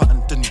again, man,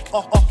 pattern the knee.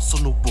 So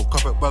no bro,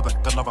 cover it, well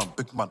back, then I run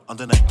big man. And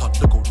then I turn,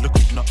 little.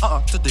 No,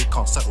 today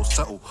can't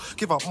settle.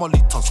 Give out Molly,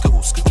 ton,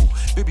 skittle.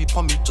 Baby,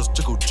 pon me, just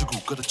jiggle.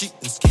 Got a G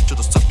and ski to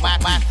the set.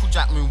 Michael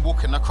Jack moon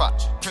walking a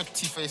crutch.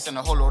 Pretty face in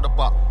the hollow of the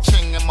butt.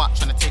 Ching him up,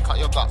 trying to take out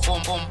your guts.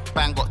 Boom,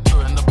 bang, got 2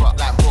 in the butt.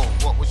 Like, bro,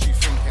 what was you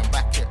thinking?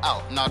 Back it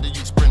out. Now the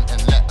youth sprinting,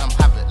 let them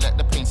have it. Let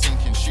the pain sink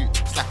and shoot.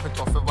 Slap it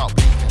off without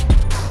blinking.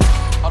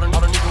 I don't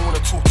even wanna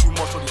talk too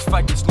much on these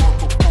faggots, no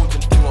talk codes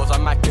and thingos. I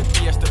might get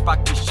BS to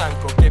back this shank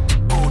or get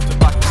bold to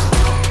back this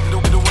thing.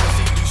 They don't wanna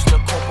see loose in the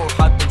compo,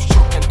 had them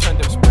shook and turned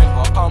them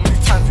sprinter. How many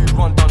times we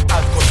run down as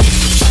got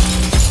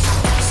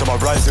this? So I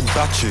rise in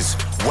batches,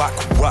 whack,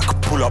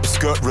 pull up,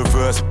 skirt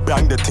reverse,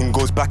 bang, the thing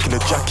goes back in the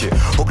jacket.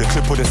 Hope the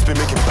clip or the spin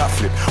making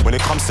backflip. When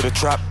it comes to the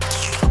trap,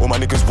 all my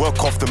niggas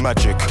work off the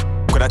magic.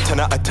 Got that 10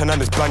 out of 10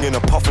 and it's banging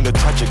and puffing the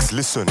tragics.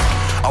 Listen,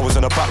 I was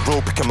on the back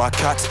row picking my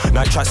cats,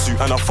 night tracksuit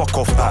and I fuck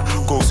off at.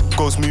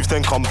 Goes moves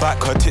then come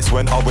back. Her tits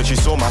went up when she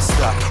saw my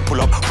stack.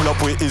 Pull up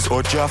where it is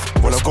or Jaff.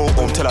 When I go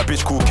home, tell that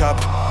bitch call cab.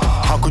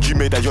 How could you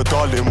make that your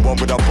darling one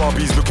with our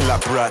Barbies looking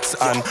like brats?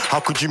 And how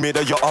could you make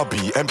that your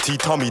hubby? Empty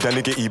tummy, that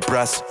nigga eat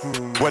brass.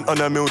 Went on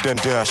a mill then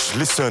dash.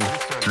 Listen,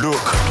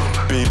 look,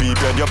 baby,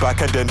 bend your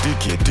back and then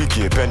dig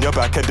it. Bend your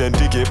back and then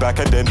dig it, back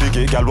and then dig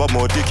it. Gal, what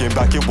more digging?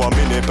 Back in 1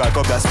 minute, back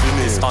up that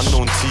spinach.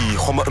 Unknown T,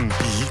 Homer and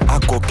B. I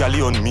got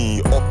galley on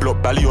me, up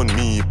block belly on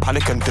me.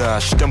 Panic and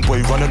dash, them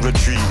boy run and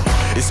retreat.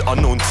 It's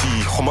unknown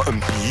T, Homer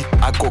and B.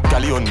 I got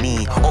galley on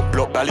me, up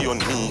block belly on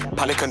me.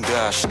 Panic and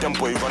dash, them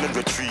boy run and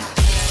retreat.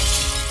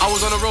 I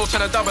was on the road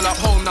trying to double up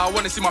home, now I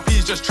wanna see my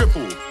P's just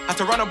triple. Had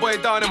to run a boy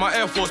down in my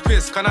Air Force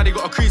piss, cause now they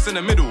got a crease in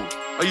the middle.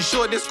 Are you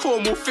sure this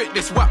corn will fit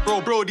this whack,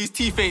 bro, these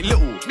teeth ain't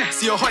little.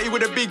 See a hottie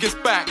with the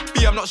biggest back,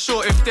 B, I'm not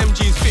sure if them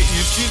jeans fit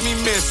you. Excuse me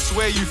miss,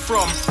 where you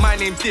from? My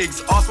name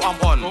Diggs, ask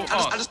what I'm on.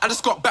 I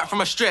just got back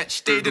from a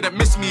stretch, they didn't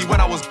miss me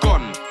when I was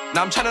gone.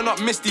 Now I'm trying to not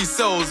miss these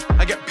cells,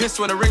 I get pissed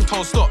when the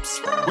ringtone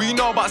stops. What you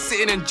know about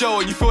sitting in jail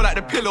and you feel like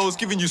the pillow's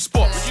giving you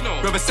spots?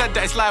 Whoever said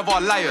that it's live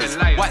are liars.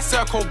 White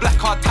circle, black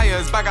hard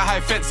tires, bag of high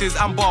fences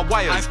and barbed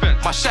wires.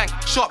 My shank,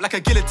 sharp like a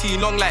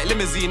guillotine, long like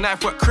limousine,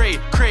 knife work crate.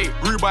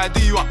 Rude, I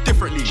do you up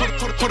differently.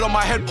 Put on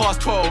my head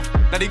past 12,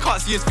 now they can't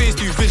see his face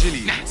too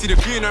visually. See the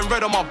green and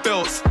red on my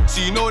belts,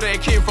 so you know that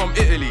it came from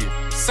Italy.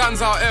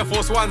 Sun's out, Air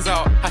Force One's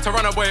out, had to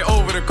run away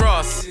over the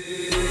grass.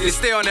 They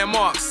stay on their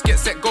marks, get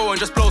set, go and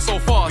just blow so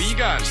fast.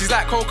 She's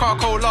like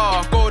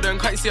Coca-Cola, golden,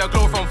 can't see her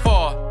glow from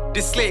far.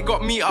 This slate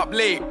got me up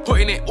late,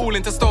 putting it all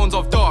into stones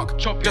of dark.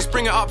 Just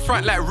bring it up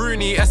front like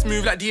Rooney,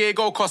 S-move like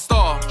Diego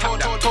Costa.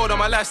 Told her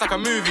my life's like a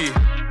movie,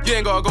 you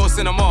ain't gotta go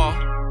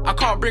cinema. I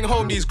can't bring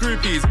home these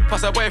groupies,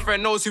 plus her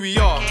boyfriend knows who we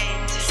are.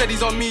 Said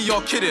he's on me,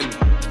 you're kidding.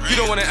 You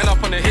don't wanna end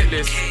up on the hit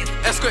list.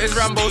 Escort is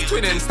Rambo's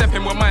twinning,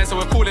 stepping with mine, so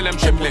we're calling them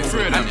triplets.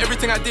 And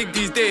everything I dig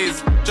these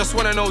days, just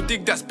wanna know,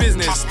 dig that's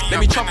business. Let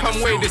me chop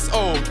and weigh this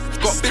O.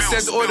 Got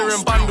business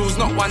ordering bundles,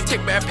 not one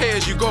tick, better pay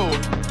as you go.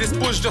 This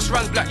bush just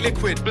runs black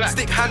liquid,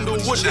 stick handle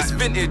woodless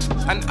vintage.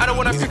 And I don't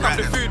wanna pick up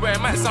the food where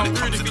it might sound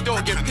rude if you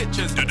don't get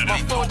pictures. My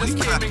phone just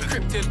came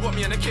encrypted, bought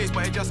me in a case,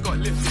 but it just got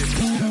lifted.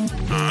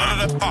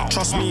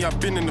 Trust me, I've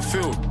been in the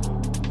field.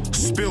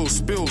 Spill.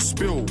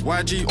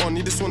 YG on,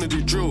 he just wanna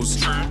do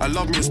drills. I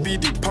love me a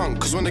speedy punk,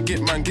 cause when I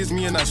get man, gives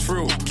me a nice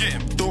thrill.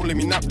 Don't let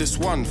me nap this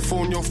one.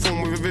 Phone your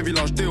phone with a very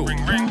large deal.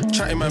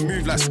 Chatting my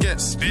move like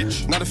skets.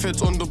 Now the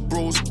feds on the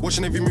bros,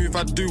 watching every move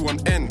I do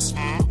on ends.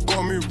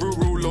 Gotta move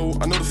real low.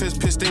 I know the feds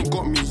pissed, they ain't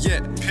got me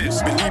yet.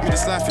 Believe me,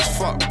 this life is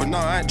fucked, but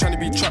now I ain't trying to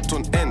be trapped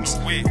on ends.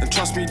 And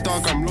trust me,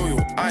 dog, I'm loyal.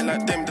 I ain't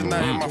like them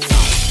denying my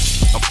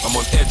fault. I'm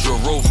on Edra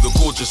Road, the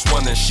gorgeous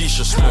one and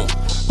shisha smoke.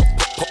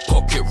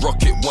 Pocket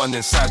rocket one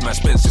inside my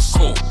expensive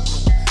coat.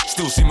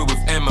 Still see me with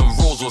M and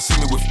Rolls, or see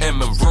me with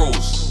M and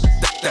Rolls.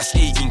 That's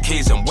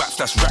 18Ks and waps,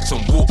 that's racks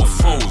and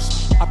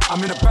waterfalls.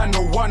 I'm in a band,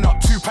 no one up,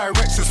 2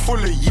 Pyrexes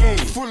full of yay.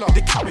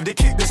 They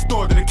kick this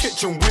door to the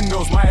kitchen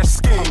windows, my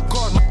escape.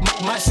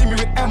 Might see me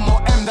with M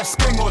or M, that's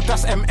Skeng or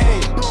that's MA.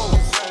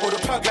 Or the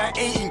plug like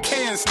 18K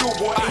and still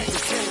bought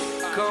 18K.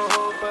 Can't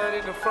hold bad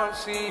in the front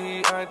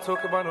seat. I ain't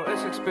talking about no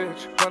Essex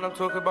bitch, man, I'm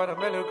talking about a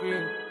mellow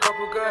green.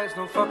 Couple guys,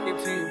 no fucking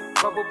team.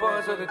 Couple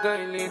bars of the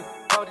dirty lean.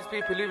 All these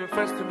people leaving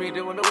friends to me,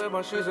 they wanna wear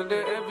my shoes and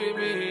they envy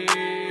me.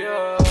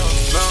 Yeah.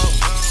 Now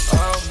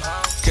I'm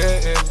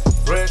getting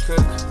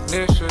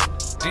recognition.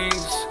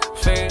 These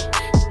fake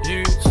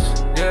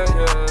youths, yeah.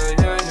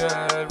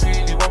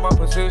 Really want my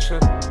position,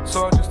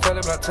 so I just tell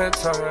him like 10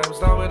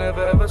 times. Now we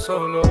never ever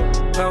solo.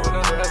 Now we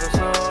never ever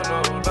solo.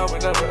 Now we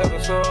never ever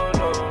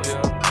solo.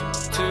 Yeah.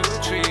 2,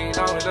 3,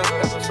 now we never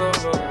ever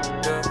solo.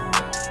 Yeah.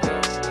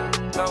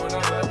 Now we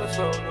never ever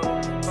solo.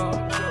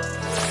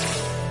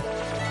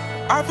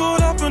 I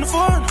pulled up on the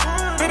phone,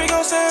 baby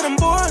girl said I'm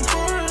born.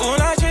 All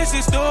I chase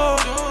is door,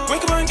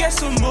 wake up and get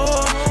some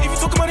more. If you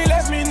took money,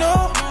 let me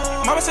know.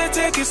 Mama said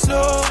take it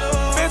slow,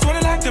 feds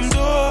wanna lock them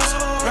doors.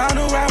 Round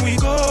and round we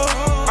go.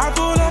 I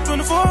pulled up on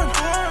the phone,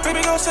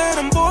 baby girl said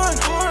I'm born.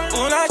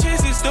 All I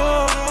chase is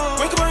door,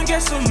 wake up and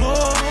get some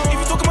more. If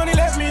you took money,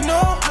 let me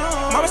know.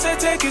 Mama said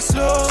take it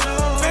slow,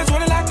 feds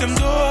wanna lock them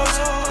doors.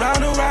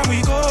 Round and round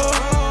we go.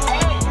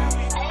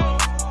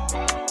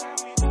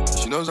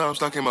 She knows I'm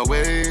stuck in my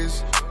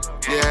ways.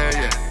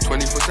 Yeah.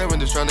 24/7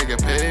 just tryna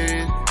get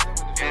paid.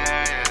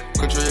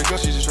 Control your girl,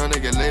 she's just tryna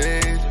get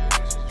laid.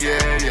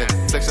 Yeah.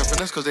 Flex and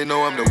finesse cause they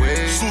know I'm the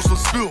way. Sauce and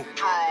spill.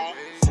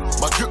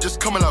 My drip just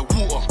coming like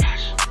water.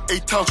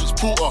 8 towns just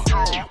porter.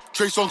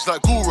 Trey songs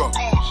like Gura.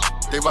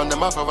 They run the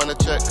mouth, I run the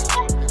check.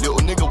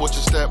 Little nigga, watch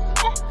your step.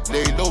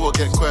 Lay low or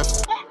get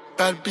queft.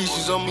 Bad bitch,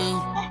 she's on me.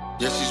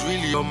 Yeah, she's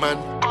really your man.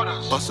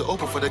 Bust it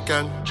open for the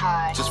gang.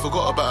 Just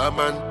forgot about her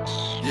man.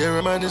 Yeah,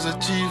 a man is a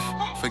chief.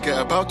 Forget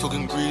about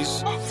talking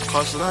grease.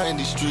 Casting out in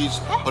these streets.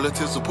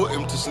 Politics will put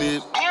him to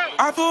sleep.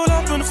 I pulled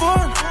up on the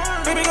phone,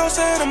 baby girl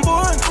said I'm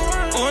born.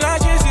 All I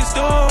chase is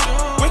door,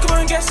 wake up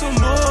and get some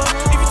more.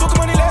 If you talk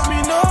money, let me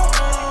know.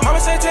 Mama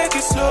said take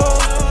it slow,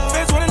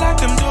 feds wanna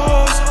lock them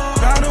doors.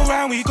 Round and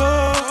round we go.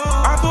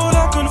 I pulled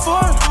up on the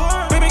phone,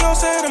 baby girl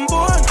said I'm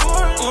born.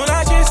 All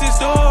I chase is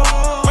door,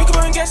 wake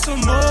up and get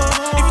some more.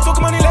 If you talk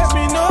money, let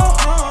me know.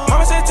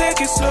 Mama said take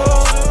it slow,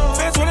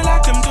 feds wanna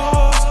lock them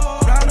doors.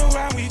 Round and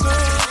round we go.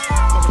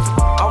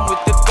 I'm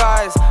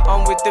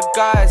with the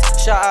guys,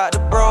 shout out the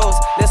bros,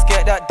 let's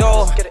get that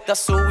dough.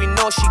 That's all we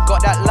know, she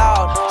got that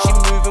loud. She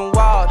moving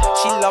wild,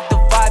 she love the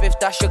vibe. If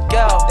that's your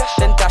girl,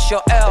 then that's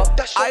your L.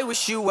 I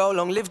wish you well,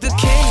 long live the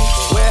king.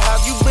 Where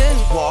have you been?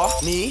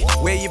 What? Me?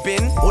 Where you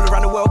been? All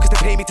around the world cause they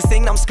pay me to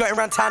sing. Now I'm skirting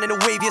around town in the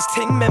waviest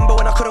ting. Remember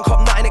when I couldn't cop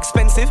nothing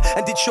expensive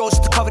and did shows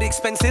just to cover the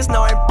expenses?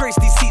 Now I embrace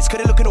these seats cause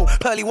they're looking all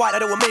pearly white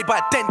like they were made by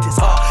a dentist.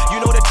 You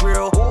know the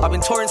drill, I've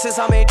been touring since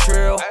I made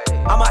Trill.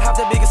 I might have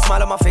the biggest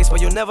smile on my face, but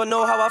you'll never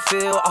know how I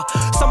feel.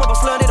 Some of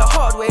us learned it the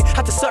hard way,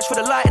 had to search for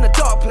the light in a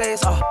dark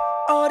place.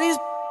 All these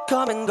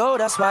come and go,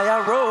 that's why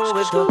I roll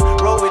with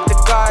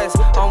the guys.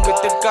 I'm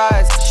with the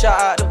guys, shout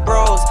out the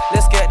bros,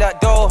 let's get that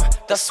dough.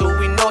 That's all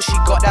we know, she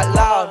got that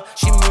loud.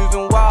 She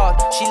moving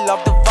wild, she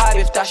love the vibe.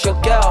 If that's your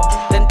girl,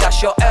 then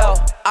that's your L.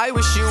 I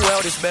wish you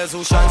well, this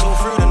bezel shines all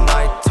through the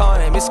night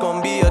time. It's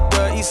gonna be a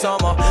dirty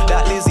summer.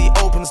 That Lizzie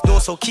opens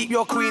doors, so keep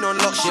your queen on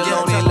lock. She'll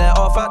only let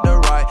off at the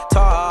right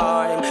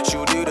time.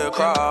 She'll do the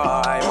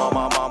crime on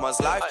my mama's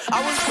life.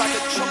 I was like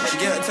a trumpet. She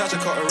get attached, I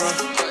cut her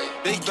off.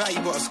 Big batty,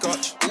 but a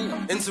scotch.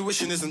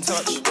 Intuition is in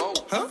touch.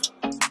 Huh?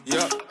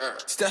 Yeah.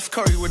 Steph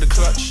Curry with a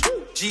clutch.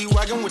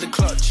 G-Wagon with a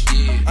clutch.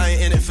 I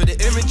ain't in it for the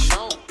image.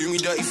 Do me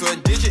dirty for a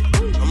digit.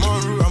 I'm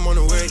en route, I'm on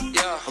the way.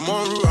 I'm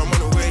en route, I'm on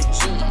the way.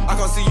 I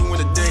can't see you in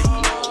the day.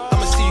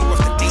 I'ma see you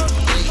off the deep.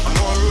 I'm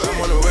en route,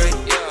 I'm on the way.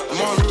 I'm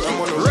en route,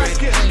 I'm on the way. I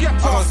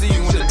can't see you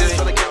in the day.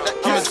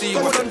 I'ma see you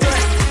off the day.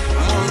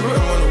 I'm en route,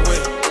 I'm on the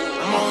way.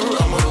 I'm en route,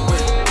 I'm on the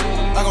way.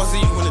 I can't see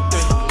you in the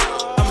day.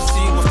 I'ma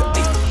see you off the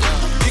deep.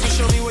 You can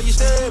show me where you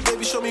stay,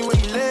 baby, show me where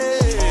you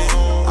lay.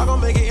 I gon'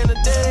 make it in the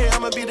day,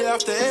 I'ma be there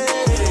after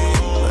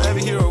 8.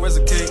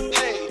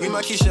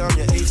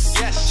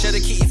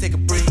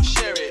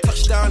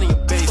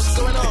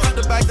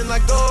 then I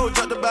go.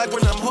 Drop the bag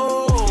when I'm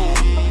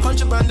home.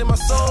 Contraband in my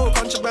soul,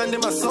 contraband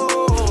in my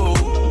soul.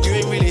 You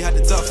ain't really had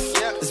it tough.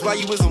 That's why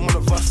you wasn't one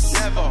of us.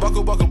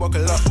 Buckle, buckle,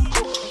 buckle up.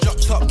 Drop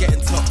top,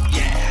 getting top.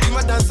 Be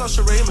my dance,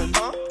 Sasha Raymond.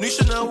 New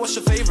Chanel, what's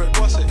your favorite?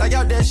 Like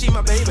out there, she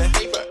my baby.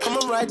 Come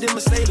on, ride in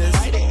Mercedes.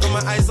 Got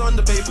my eyes on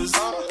the papers.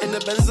 In the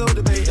Benzo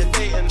debating.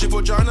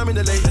 Triple John, I'm in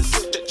the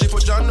latest. Triple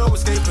John, no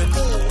escaping.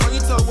 Can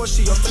you tell what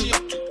she up to?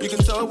 You can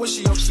tell what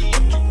she up to.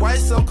 Why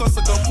sell cost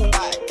a couple?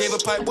 Gave a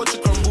pipe, watch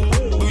it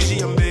crumble.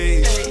 Bougie and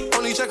beige.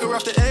 Only check her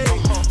after 8.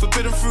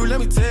 Forbidden fruit, let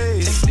me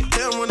taste.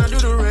 Damn when I do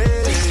the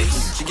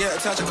race. She get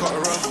attached, I cut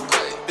her off.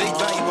 Big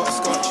batty, but a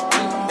scotch.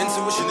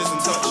 Intuition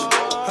isn't touch.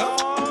 Huh?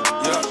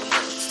 Yeah.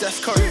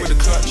 Steph Curry with a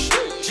clutch.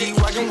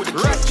 G-Wagon with a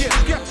clutch.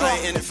 I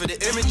ain't in it for the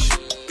image.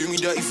 Do me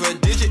dirty for a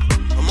digit.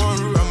 I'm on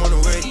route, I'm on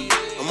the way.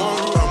 I'm on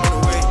route, I'm on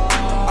the way.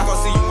 I can't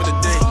see you with a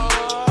day.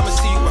 I'ma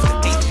see you after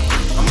 8.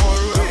 I'm on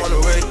route, I'm on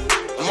the way.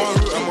 I'm on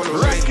route, I'm on the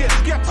way.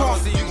 I can't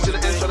see you to the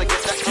end, tryna get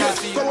that. Can't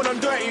see you. Going on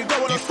dirty,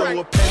 going on straight.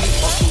 Throw a penny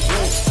off the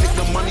wall, pick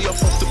the money up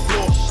off the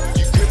floor.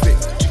 You grip it,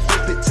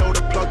 tell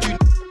the plug you.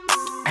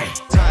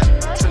 Time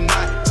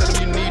tonight, tell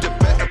him you need a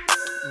better.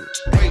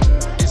 Wait,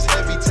 it's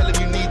heavy, tell him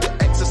you need the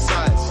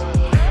exercise.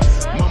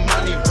 My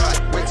money right,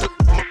 wait till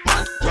my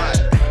money right.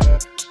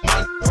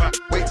 Money right,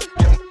 wait till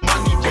get my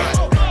money right.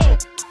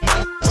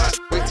 Money right,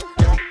 wait till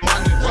get my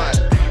money right.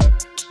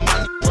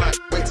 Money right,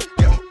 wait till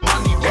get my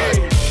money right.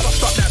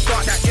 Stop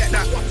that, get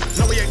that.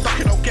 No, we ain't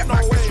ducking, don't get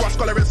back. Ross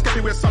Scholar and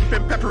Skippy with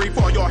something peppery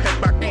for your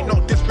head back. Ain't no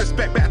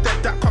disrespect, better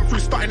dead that come through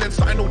starting and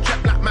starting all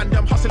jet black. Man,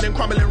 them hustling,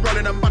 crumbling,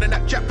 rolling and running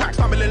that jetpack.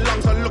 Stumbling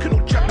lungs and looking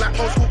all jet black.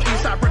 Old school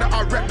Eastside brother,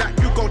 I rep that.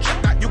 You go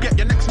check that, you get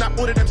your next snap.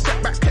 All of them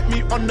setbacks kept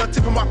me on the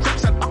tip of my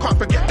grips and I can't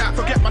forget that.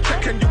 Forget my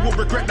check and you will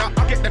regret that.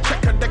 I get the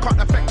check and they can't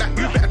affect that.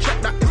 You better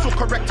check that, it's all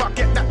correct. I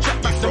get that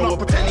check back, so I'll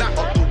protect that.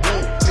 Off the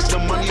wall, pick the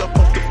money up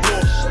off the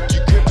floor. You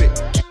grip it,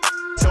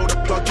 tell the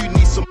plug you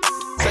need some.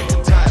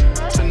 Second time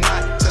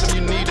tonight, tell him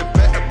you need a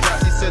better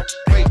price. He said,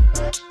 wait,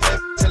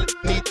 tell him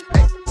you need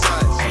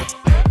exercise.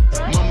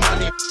 My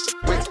money,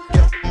 wait,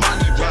 get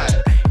money right.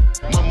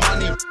 My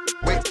money,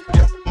 wait,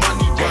 get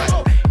money right.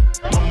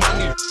 My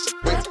money,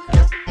 wait,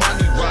 get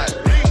money right.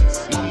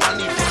 My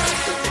money,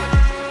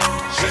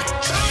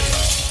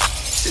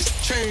 It's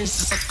changed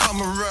since I come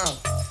around.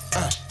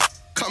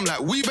 Come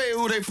like we bay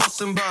who they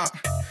fussing about.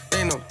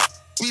 They know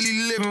really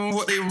living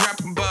what they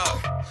rapping about.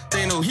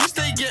 They know he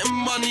stay getting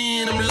money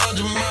in them large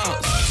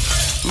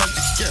amounts. Like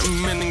just get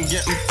him in and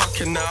get him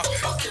fucking out.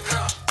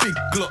 Big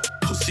Glock,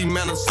 pussy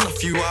man, I'll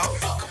snuff you out.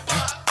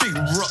 Big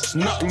rocks,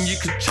 nothing you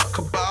can chuck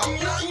about.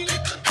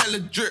 Hella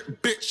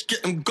drip, bitch,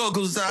 get them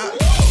goggles out.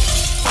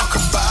 Fuck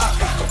about,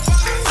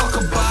 fuck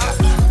about,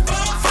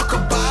 fuck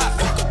about,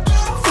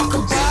 fuck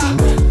about.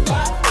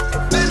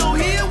 They don't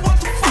hear what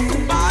the fuck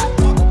about.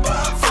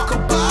 Fuck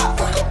about,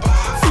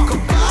 fuck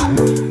about.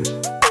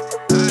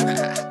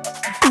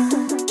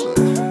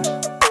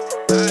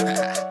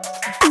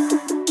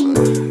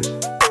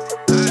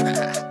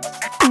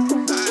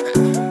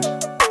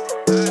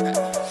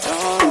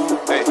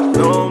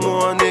 No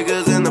more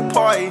niggas in the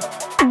party.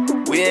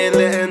 We ain't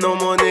letting no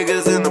more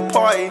niggas in the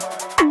party.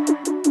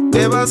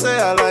 If I say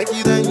I like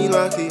you, then you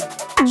lucky.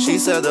 She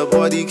said the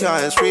body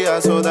count is free. I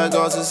told that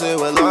girl to say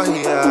well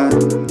lucky.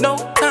 No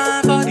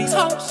time for these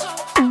hoes.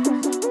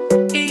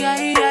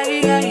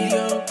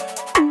 E-I-E-I-E-I-E-O.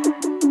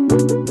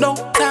 No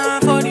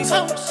time for these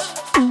hoes.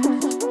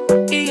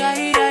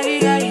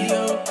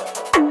 E-I-E-I-E-I-E-O.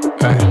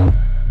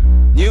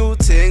 New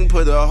ting,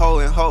 put a hoe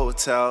in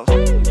hotel.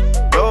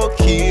 Low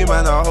key,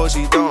 man, I hope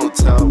she don't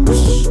tell.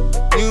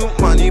 New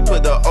money,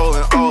 put the O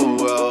in oh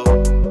well.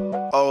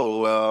 Oh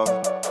well.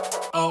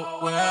 Oh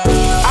well.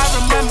 I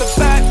remember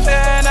back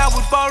then I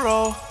would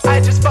borrow. I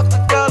just fucked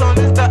a girl on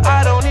Insta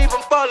I don't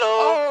even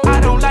follow. I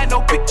don't like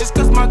no pictures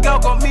cause my girl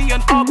got me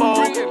an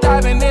oboe.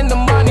 Diving in the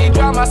money,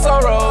 drown my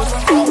sorrows.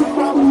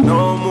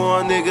 No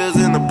more niggas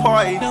in the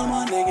party.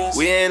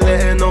 We ain't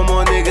letting no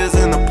more niggas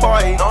in the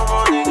party.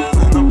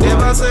 If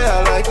I say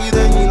I like you,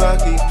 then you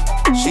lucky.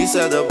 She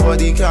said the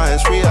body count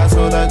is free. I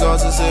told that girl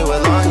to say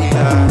well lucky.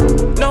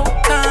 No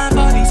time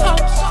for these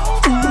hoes.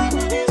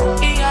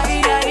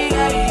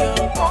 E-I-E-I-E-I-E-O.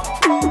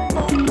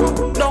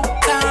 No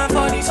time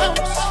for these hoes.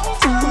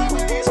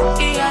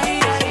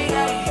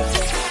 E-I-E-I-E-I-E-O.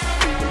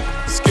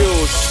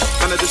 Skills,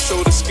 and I just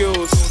showed the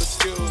skills.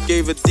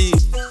 Gave her D,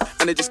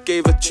 and I just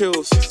gave her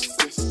chills.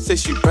 Say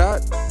she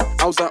bad,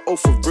 I was like, oh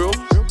for real?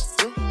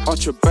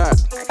 Arch your back,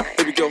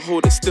 baby girl,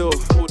 hold it still.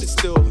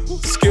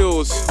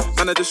 Skills,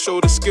 and I just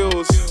showed the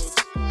skills.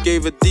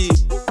 Gave her D,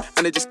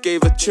 and I just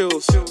gave her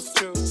chills.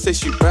 Say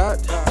she bad,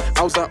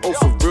 I was like, oh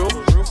for real?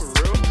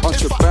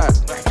 Arch your back,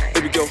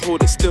 baby girl,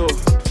 hold it still.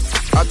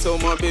 I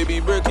told my baby,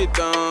 break it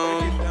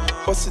down.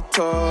 Bust it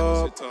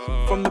up,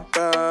 from the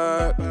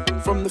back,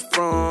 from the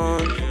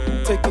front.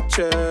 Take a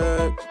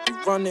check, we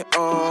run it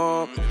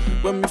up.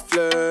 When we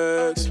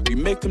flex, we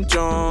make them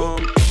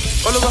jump.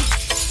 All over,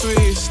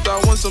 twist, I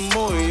want some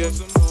more, yeah.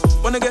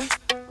 When I get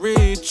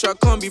rich, I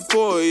can't be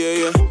poor,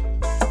 yeah, yeah.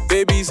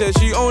 Baby said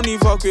she only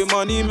fuck with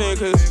money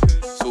makers.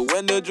 So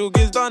when the jug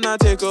is done, I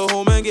take her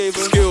home and gave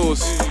her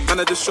skills. And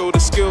I just showed her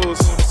skills.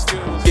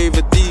 Gave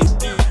her D,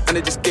 and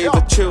I just gave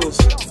her chills.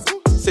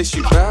 Say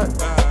she bad,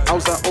 I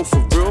was like, oh for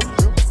real?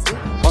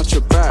 Arch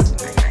your back,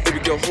 baby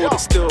girl, hold it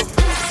still.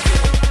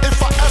 If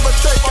I ever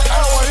take an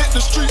L, I hit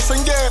the streets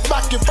and get it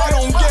back. If I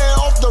don't get it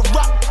off the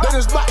rap, then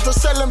it's back to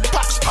selling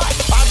packs.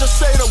 I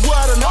just say the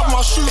word and have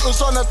my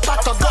shooters on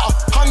attack. I got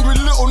a hungry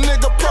little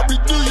nigga,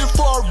 probably do you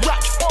for a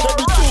rack. They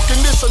be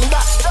talking this and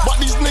that, but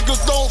these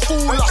niggas don't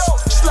fool us.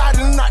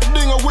 Sliding that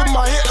dinger with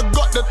my hitter,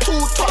 got the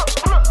tool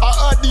touch. I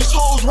heard these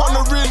hoes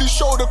wanna really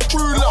show the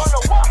crew love.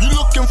 You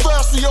looking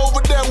thirsty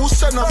over there, we'll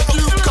send a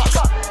few cuts.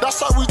 That's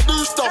how we do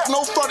stuff,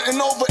 no fronting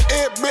over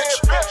here, bitch.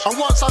 And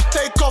once I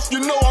take off, you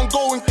know I'm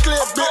going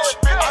clear, bitch.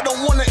 I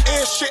don't wanna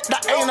hear shit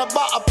that ain't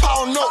about a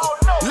pound note.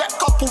 Let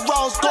couple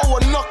rounds go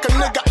and knock a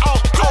nigga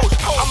out cold.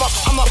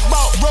 I'm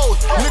about road,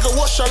 nigga,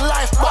 what's your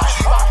life back?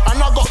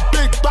 And I got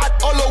big bad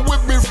Olo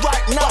with me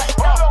right now.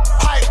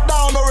 Pipe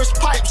down or it's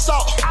pipes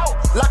out.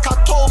 Like I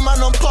told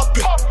man I'm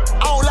popping.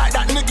 I don't like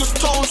that nigga's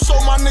tone, so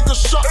my niggas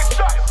shut.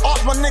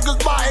 Ask my niggas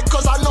about it,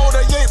 cause I know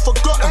they ain't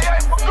forgotten.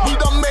 We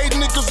done made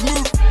niggas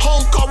move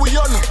home, cause we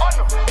on them.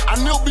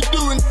 And they'll be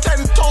doing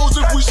 10 toes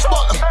if we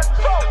spot them.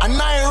 And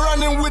I ain't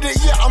running with it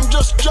yet, I'm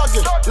just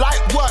jugging.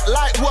 Light work,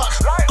 light work.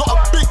 Got a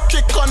big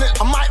kick on it,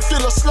 I might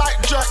feel a slight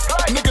jerk.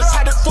 Niggas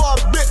had it for a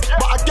bit,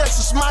 but I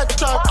guess it's my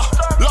turn.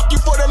 Lucky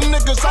for them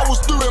niggas, I was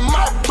doing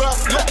my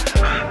birth.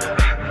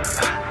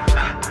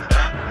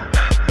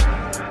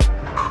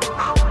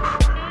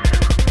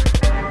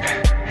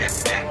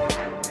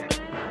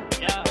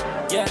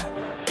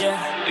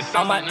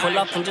 I might pull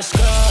up and just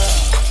skirt.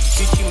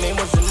 Gucci Mane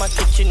was in my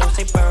kitchen, no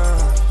say burn.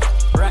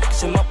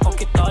 Racks in my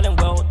pocket, darling,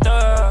 well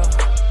done.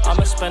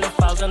 I'ma spend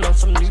 1,000 on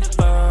some new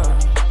fur.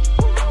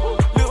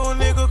 Little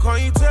nigga,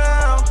 can't you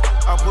tell?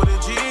 I put a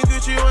G in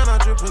Gucci when I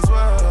drip as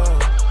well.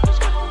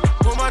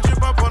 Put my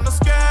drip up on the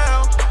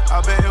scale.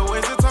 I bet it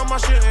wasted time my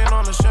shit ain't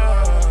on the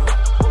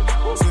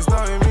shelf. Since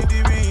starting me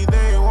DB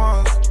day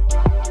once.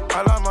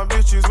 I like my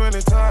bitches when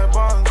they tie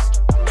buns.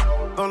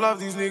 Don't love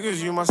these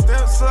niggas, you my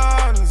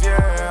stepsons,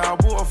 yeah. I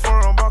bought a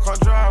foreign, but I can't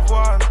drive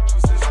one.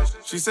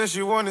 She said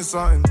she wanted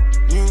something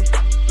new.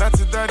 Not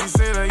to daddy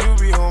say that you'll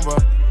be home by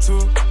 2.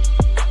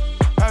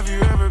 Have you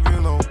ever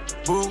been on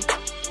boo?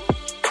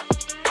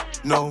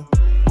 No,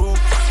 boo.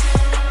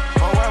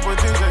 My wife a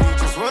ginger, you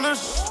just wanna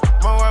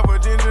my wife a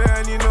ginger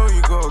and you know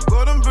you got a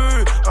golden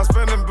boot. I'm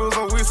spending bills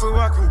on weed so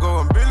I can go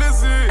and bill a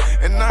zoo.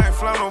 And I ain't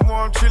fly no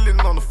more, I'm chilling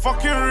on the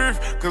fucking roof.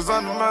 Cause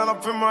I'm the man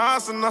up in my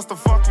house and that's the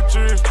fucking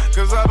truth.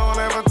 Cause I don't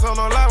ever tell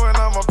no lie when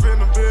I'm up in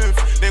the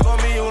booth. They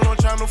got me all on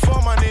channel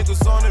 4, my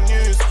niggas on the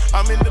news.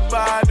 I'm in the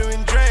bar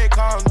doing Drake,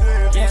 I'm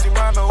doing Easy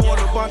man, I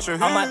want a bunch of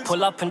hits. I might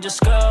pull up and just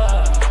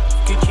skirt.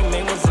 Gucci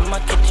Mane was in my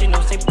kitchen,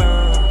 no say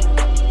burn.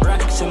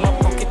 Racks in my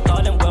pocket,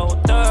 darling, well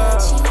done.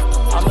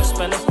 I'ma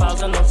spend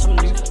 1,000 on some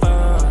new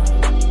fur.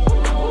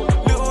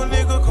 Little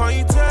nigga, can't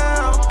you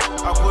tell?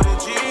 I put a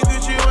G in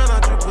Gucci when I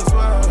drip as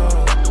well.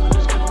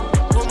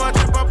 Put my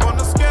drip up on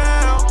the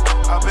scale.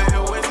 I bet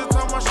it wasted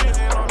time my shit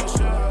ain't on the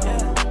shelf.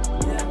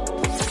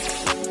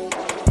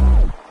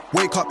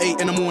 Wake up 8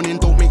 in the morning,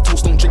 don't make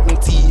toast, don't drink no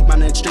tea.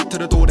 Man, head straight to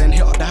the door, then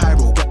hit up the high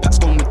road. Get packs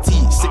gone with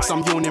tea. 6,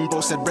 I'm yawning,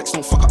 bro, said Rex,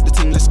 don't fuck up the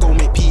ting, let's go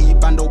make pee.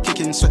 Bando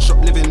kicking,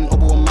 sweatshop living,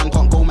 Obo man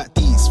can't go Mac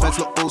D's. Feds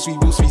lock those, we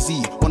will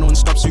 3Z. One on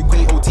scrubs, we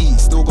quay OT.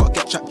 Still got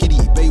get trap giddy,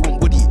 Bay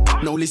want woody.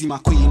 No Lizzie, my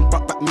queen,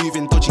 rock back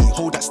moving dodgy.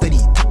 Hold that steady,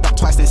 tap that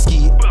twice then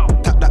ski.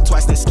 Tap that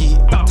twice then ski.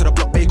 Back to the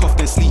block, bake off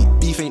then sleep.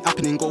 Beef ain't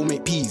happening, go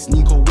make peas.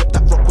 Nico whip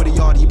that rock with a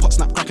yardie. Pot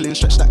snap crackling,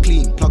 stretch that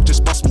clean. Plug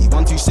just bust me,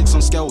 126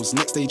 on scales.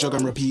 Next day jog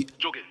and repeat.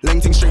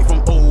 Lengthing straight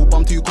from O,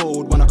 bum too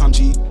cold when I come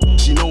G.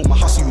 She know my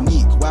hustle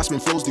unique. Where I spin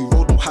flows do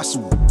road no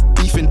hassle.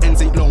 Beefing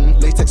ends ain't long,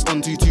 latex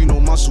on 2-2 no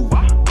muscle.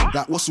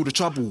 That what's all the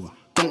trouble?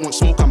 Don't want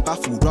smoke, I'm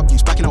baffled. Rub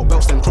use backing out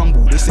belts then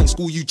crumble. This ain't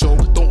school, you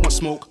joke. Don't want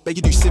smoke, beg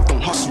you do civ,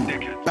 don't hustle.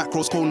 Back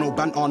rows cold, no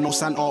banter, no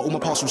Santa. All my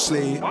parcels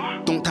slay.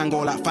 Don't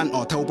tango like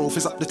Fanta. Tell bro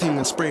fizz up the ting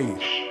and spray.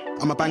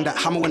 I'ma bang that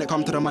hammer when it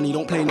come to the money.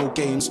 Don't play no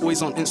games.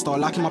 Always on Insta,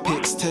 liking my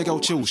pics. Tear girl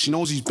chill, she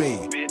knows who's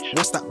bae.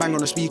 What's that bang on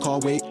the speaker?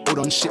 Wait, hold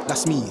on, shit,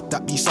 that's me.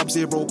 That be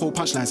Sub-Zero, cold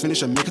punchlines,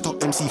 finish and make a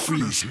top MC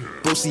freeze.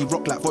 Bro see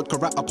rock like vodka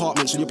rap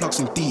apartments with your plugs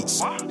and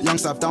deets. Young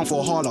Sav down for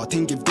a harler,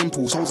 ting give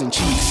dimples, holes and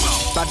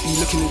cheeks. Bad be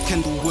looking in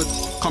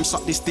Kendallwood, come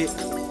suck this dick.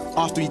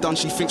 After he done,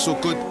 she thinks so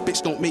good.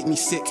 Bitch don't make me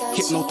sick.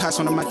 Hypnotize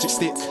on a magic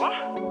stick.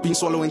 Been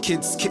swallowing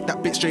kids, kick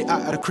that bitch straight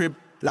out of the crib.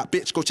 Like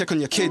bitch, go check on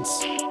your kids.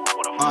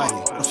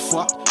 Aye, the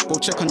fuck? Go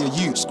check on your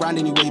youths. Grind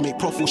anyway, make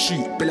profile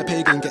shoot. Bill a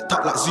pagan, get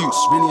tucked like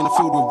Zeus. Really in the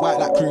field with white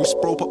like Cruz.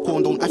 Bro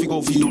popcorn, don't have you go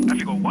view.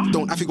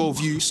 Don't have you go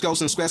view. Scales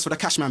and squares for the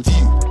cash man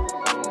view.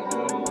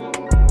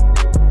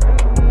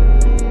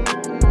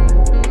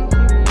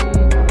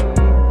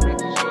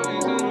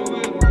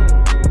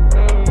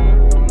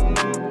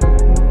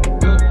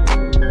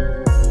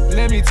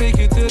 Let me take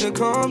you to the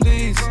calm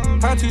days.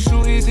 Had 2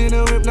 shorties in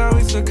a whip, now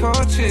it's a car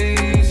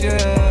chase,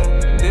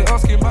 yeah. They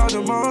asking about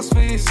the mask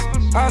face.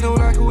 I don't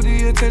like all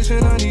the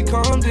attention, I need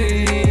calm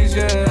days,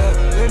 yeah.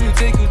 Let me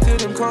take you to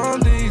them calm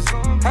days.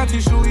 Had two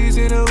shorties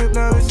in a whip,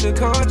 now it's a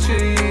car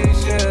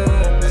chase,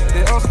 yeah.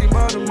 They asking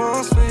about the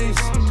mask face.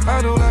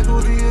 I don't like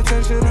all the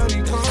attention, I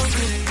need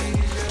confidence.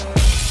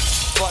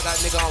 Fuck that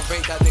nigga, I'll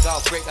break that nigga,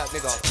 I'll break that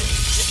nigga.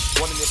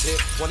 One in his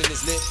hip, one in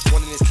his lip,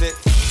 one in his clip.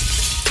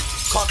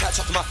 Can't catch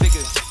up to my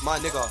figures, my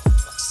nigga.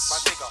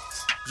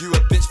 You a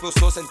bitch, full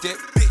sauce and dip.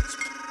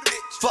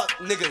 Fuck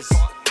niggas.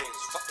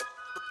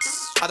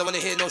 I don't wanna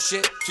hear no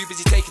shit, too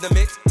busy taking the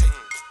mix.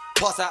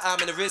 Pass that I'm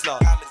in the Rizzler.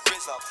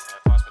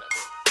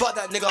 Fuck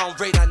that nigga, I'll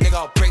break that nigga,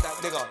 I'll break that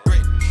nigga.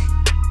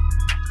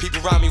 People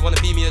around me wanna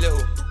be me a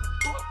little.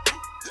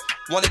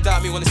 Wanna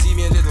doubt me, wanna see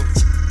me a little.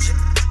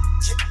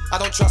 I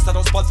don't trust, I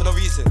don't spot for no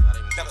reason.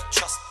 Never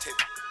trust him.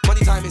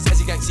 Money time is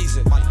Hezzy gang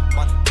season. Money.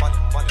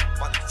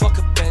 Fuck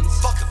a Benz.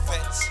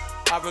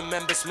 I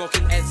remember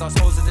smoking ends, I was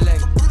hoes in the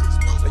leg.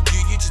 But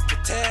you just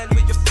pretend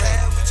with your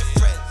friend.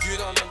 You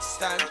don't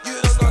understand.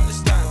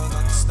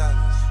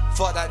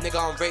 Fuck that nigga,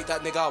 I'll break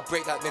that nigga, I'll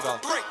break that nigga.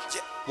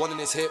 One in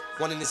his hip,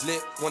 one in his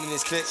lip, one in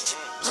his clip.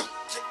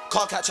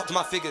 Can't catch up to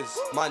my figures,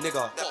 my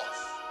nigga.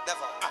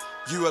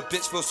 You a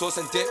bitch, full sauce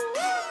and dip.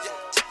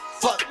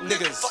 Fuck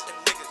niggas.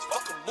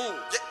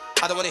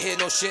 I don't wanna hear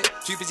no shit,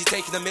 too busy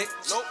taking the mix.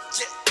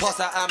 Pass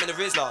that I'm in the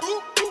Rizzler.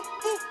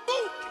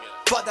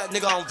 Fuck that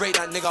nigga, I'll break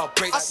that nigga, I'll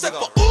break that nigga. I said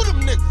for all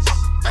them niggas,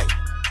 hey,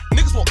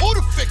 niggas want all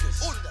the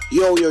figures.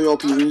 Yo,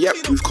 people, yep,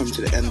 we've come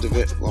to the end of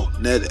it. Well,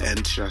 near the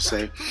end, should I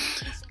say.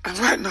 And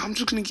right now, I'm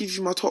just gonna give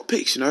you my top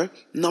picks, you know.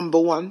 Number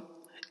 1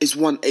 is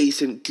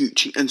 1ASIN,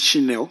 Gucci and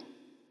Chanel.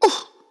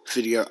 Oh,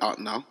 video out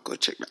now, go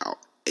check that out.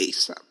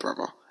 ASAP,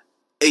 brother.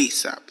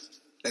 ASAP.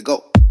 Let's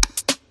go.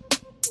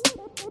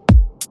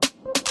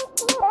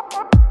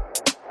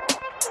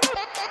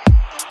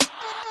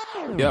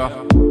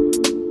 Yeah.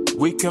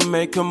 We can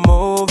make a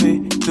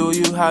movie, do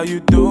you how you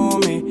do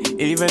me.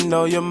 Even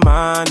though you're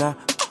mine, I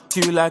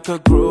you like a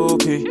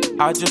groupie.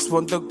 I just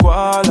want the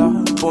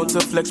guala, born to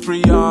flex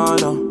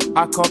Brianna.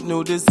 I cop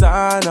new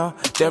designer,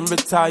 then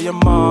retire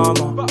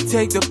mama.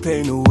 Take the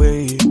pain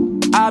away,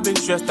 I've been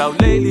stressed out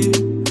lately.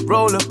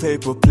 Roll a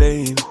paper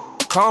plane,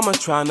 karma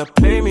tryna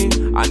play me.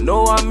 I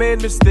know I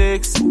made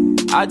mistakes,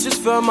 I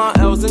just felt my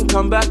L's and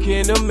come back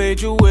in a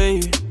major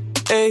way.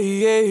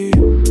 Hey,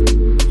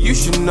 you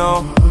should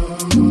know,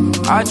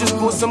 I just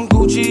bought some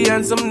Gucci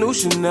and some new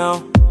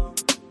Chanel.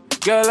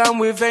 Girl I'm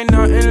with ain't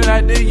nothing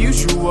like the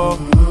usual.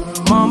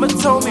 Mama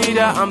told me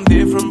that I'm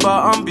different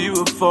but I'm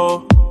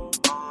beautiful.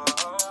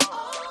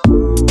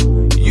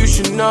 You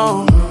should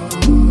know,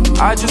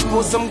 I just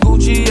bought some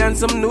Gucci and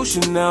some new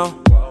Chanel.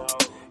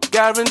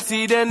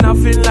 Guaranteed they're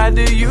nothing like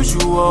the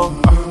usual.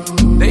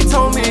 They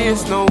told me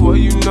it's not what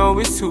you know,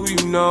 it's who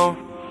you know.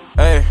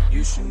 Hey,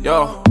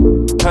 yo,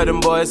 heard them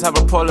boys have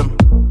a problem.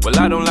 Well,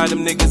 I don't like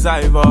them niggas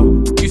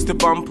either. Used to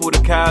bump all the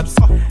cabs,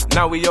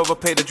 now we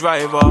overpay the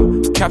driver.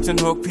 Captain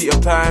Hook, Peter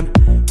Pan,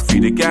 free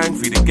the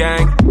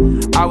gang.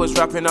 I was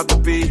wrapping up the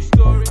beat,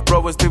 bro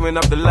was doing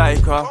up the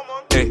Leica.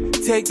 Hey,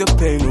 take the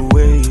pain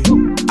away,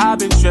 I've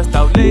been stressed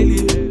out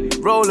lately.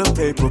 Roll a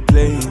paper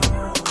plane,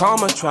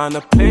 karma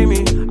tryna play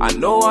me. I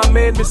know I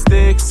made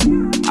mistakes,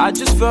 I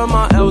just felt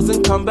my L's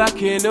and come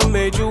back in a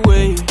major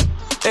way.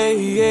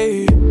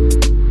 Hey,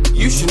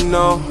 you should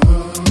know,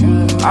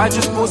 I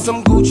just bought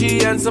some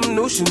Gucci and some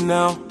new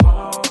Chanel.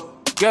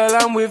 Girl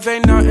I'm with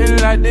ain't nothing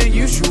like the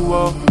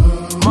usual.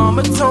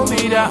 Mama told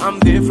me that I'm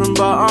different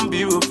but I'm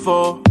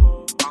beautiful.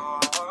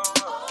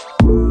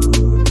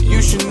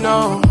 You should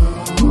know,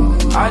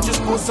 I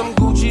just bought some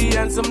Gucci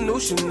and some new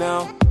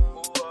Chanel.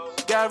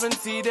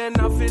 Guaranteed they're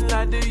nothing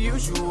like the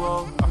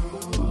usual.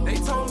 They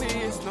told me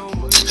it's no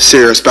more.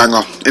 Serious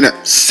banger,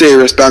 innit?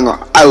 Serious banger.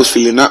 I was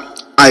feeling that.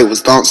 I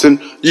was dancing,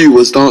 you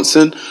was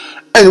dancing,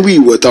 and we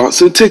were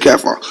dancing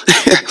together.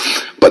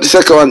 But the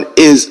second one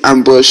is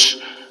Ambush,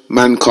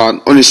 Man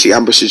Can't. Honestly,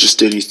 Ambush is just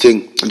doing his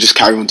thing. And just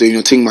carry on doing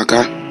your thing, my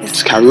guy.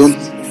 Just carry on.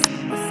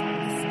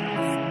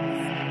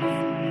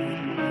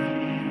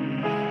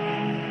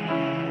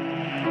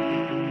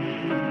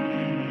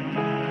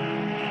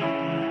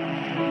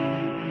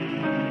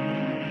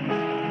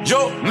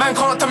 Yo, man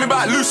can't tell me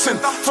about loosen.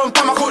 From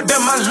time I caught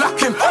them, man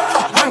lacking.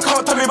 Man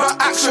can't tell me about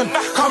action.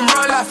 Come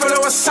round like fellow,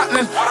 what's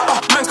happening?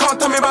 Man can't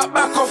tell me about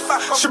back off.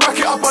 She back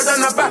it up, but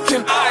then I back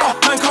in.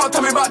 Man can't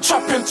tell me about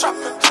chopping.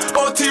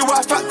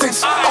 OTY fat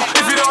things.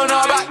 If you don't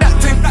know about that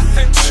thing,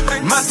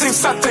 mad thing,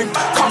 sad thing.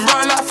 Come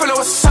round like fellow,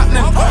 what's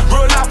happening?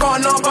 Real life, I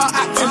don't know about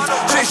acting.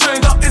 Jay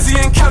trained up,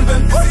 Izzy in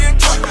Camden.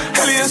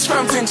 Helly and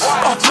scram things.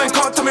 Man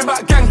can't tell me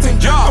about gang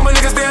thing. All my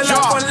niggas, they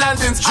alive on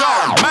landings.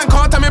 Man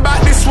can't tell me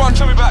about this one.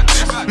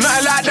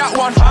 Nothing like that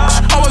one.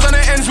 I was on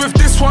the ends with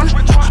this one.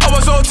 I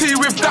was OT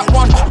with that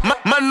one.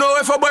 Man know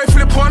if a boy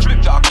flip one,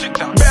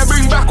 better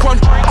bring back one.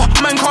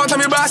 Man can't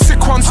tell me about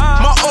sick ones.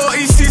 My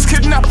OEC's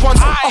kidnap ones.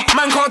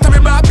 Man can't tell me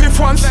about piff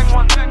ones.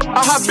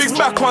 I have big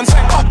back ones.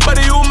 But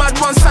they all mad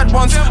ones, sad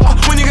ones.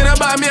 When you gonna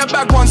buy me a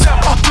bag ones?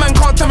 Man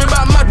can't tell me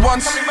about mad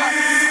ones.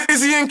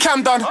 Izzy in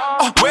Camden.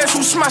 Where's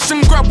who smash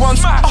and grab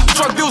ones?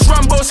 Drug deals,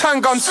 Rambos,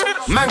 handguns.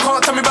 Man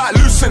can't tell me about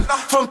loosen.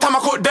 From time I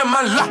caught them,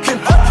 man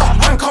lacking.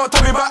 Man can't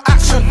tell me about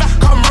action.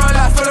 Come round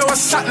like fella,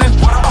 what's happening?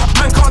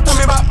 Man can't tell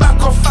me about back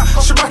off.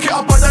 She back it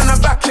up or down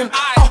the back in.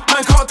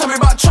 Man can't tell me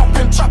about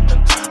chopping.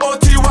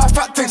 OTY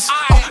fat things.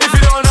 If you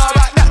don't know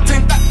about that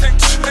thing,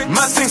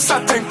 man thing,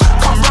 sad thing.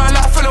 Come round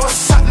like fella,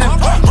 what's happening?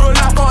 Real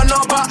life, I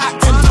know about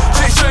acting.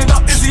 They trained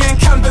up Izzy and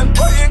Camden.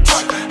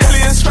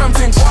 Hilly and Scrum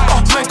things.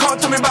 Man can't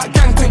tell me about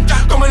gang thing.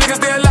 Got my niggas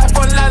there life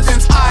on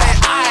landings.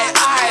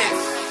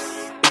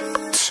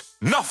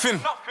 Nothing.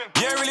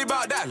 Yeah, really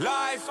about that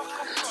life.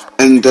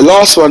 And the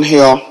last one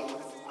here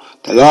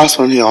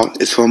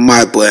is from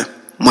my boy,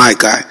 my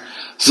guy,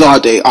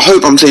 Zade. I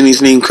hope I'm saying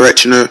his name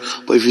correct, you know,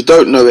 but if you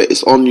don't know it,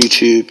 it's on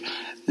YouTube.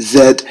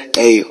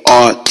 Zardee.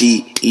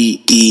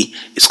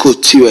 It's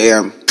called 2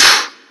 AM.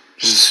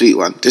 Just a sweet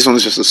one. This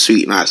one's just a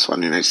sweet, nice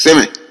one, you know. See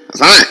me?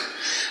 That's alright.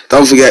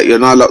 Don't forget, you're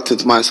now locked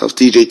into myself,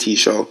 DJ T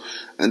Show,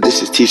 and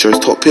this is T Show's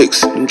Top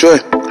Picks. Enjoy.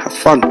 Have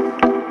fun.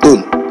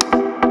 Boom.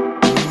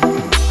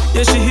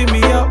 Yeah, she hit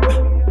me up,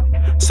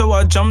 so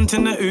I jumped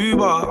in the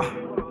Uber.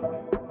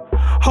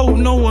 Hope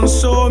no one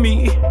saw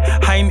me,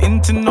 I ain't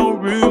into no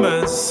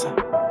rumors.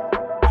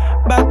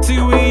 Back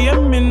 2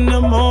 AM in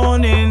the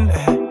morning,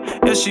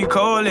 yeah, she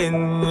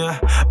calling.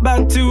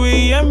 Back 2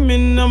 AM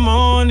in the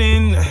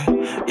morning,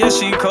 yeah,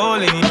 she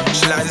calling.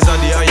 She like this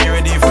idea, are you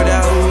ready for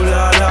that? Ooh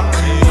la la.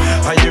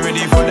 Are you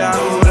ready for that?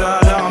 Ooh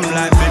la la. I'm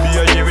like, baby,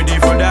 are you ready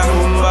for that?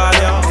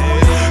 Kumbaya.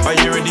 Are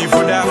you ready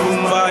for that?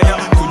 Kumbaya.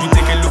 Could you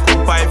take a look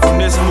at pipe from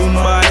this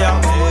Mumbai?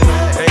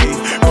 Hey,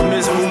 from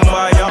this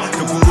Mumbai. Look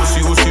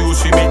who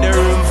usi, make the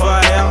room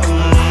fire.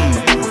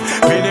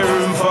 Make the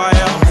room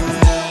fire.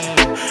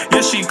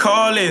 Yeah, she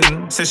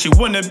calling. Says she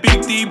want a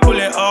big D, pull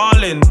it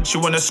all in. She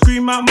wanna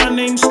scream out my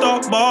name,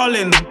 start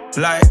bawling.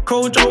 Like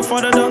Kojo,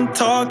 father done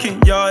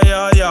talking. Yeah.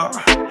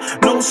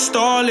 No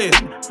stalling.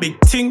 Big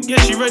tink, yeah,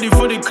 she ready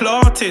for the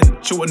clotting.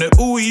 She wanna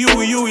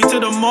ooey to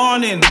the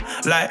morning.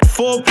 Like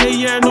 4play,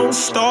 yeah, no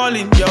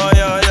stalling.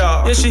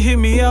 Yeah. Yeah, she hit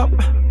me up,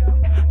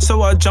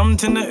 so I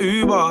jumped in the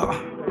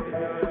Uber.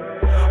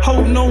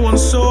 Hope no one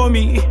saw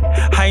me,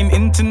 I ain't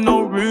into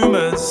no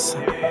rumors.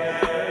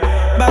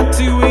 Back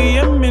 2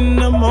 AM in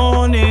the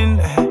morning,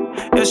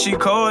 yeah, she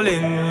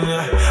calling.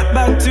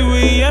 Back 2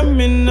 AM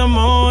in the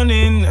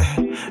morning,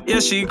 yeah,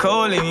 she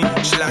calling.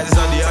 She like this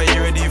idea, are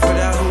you ready for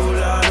that?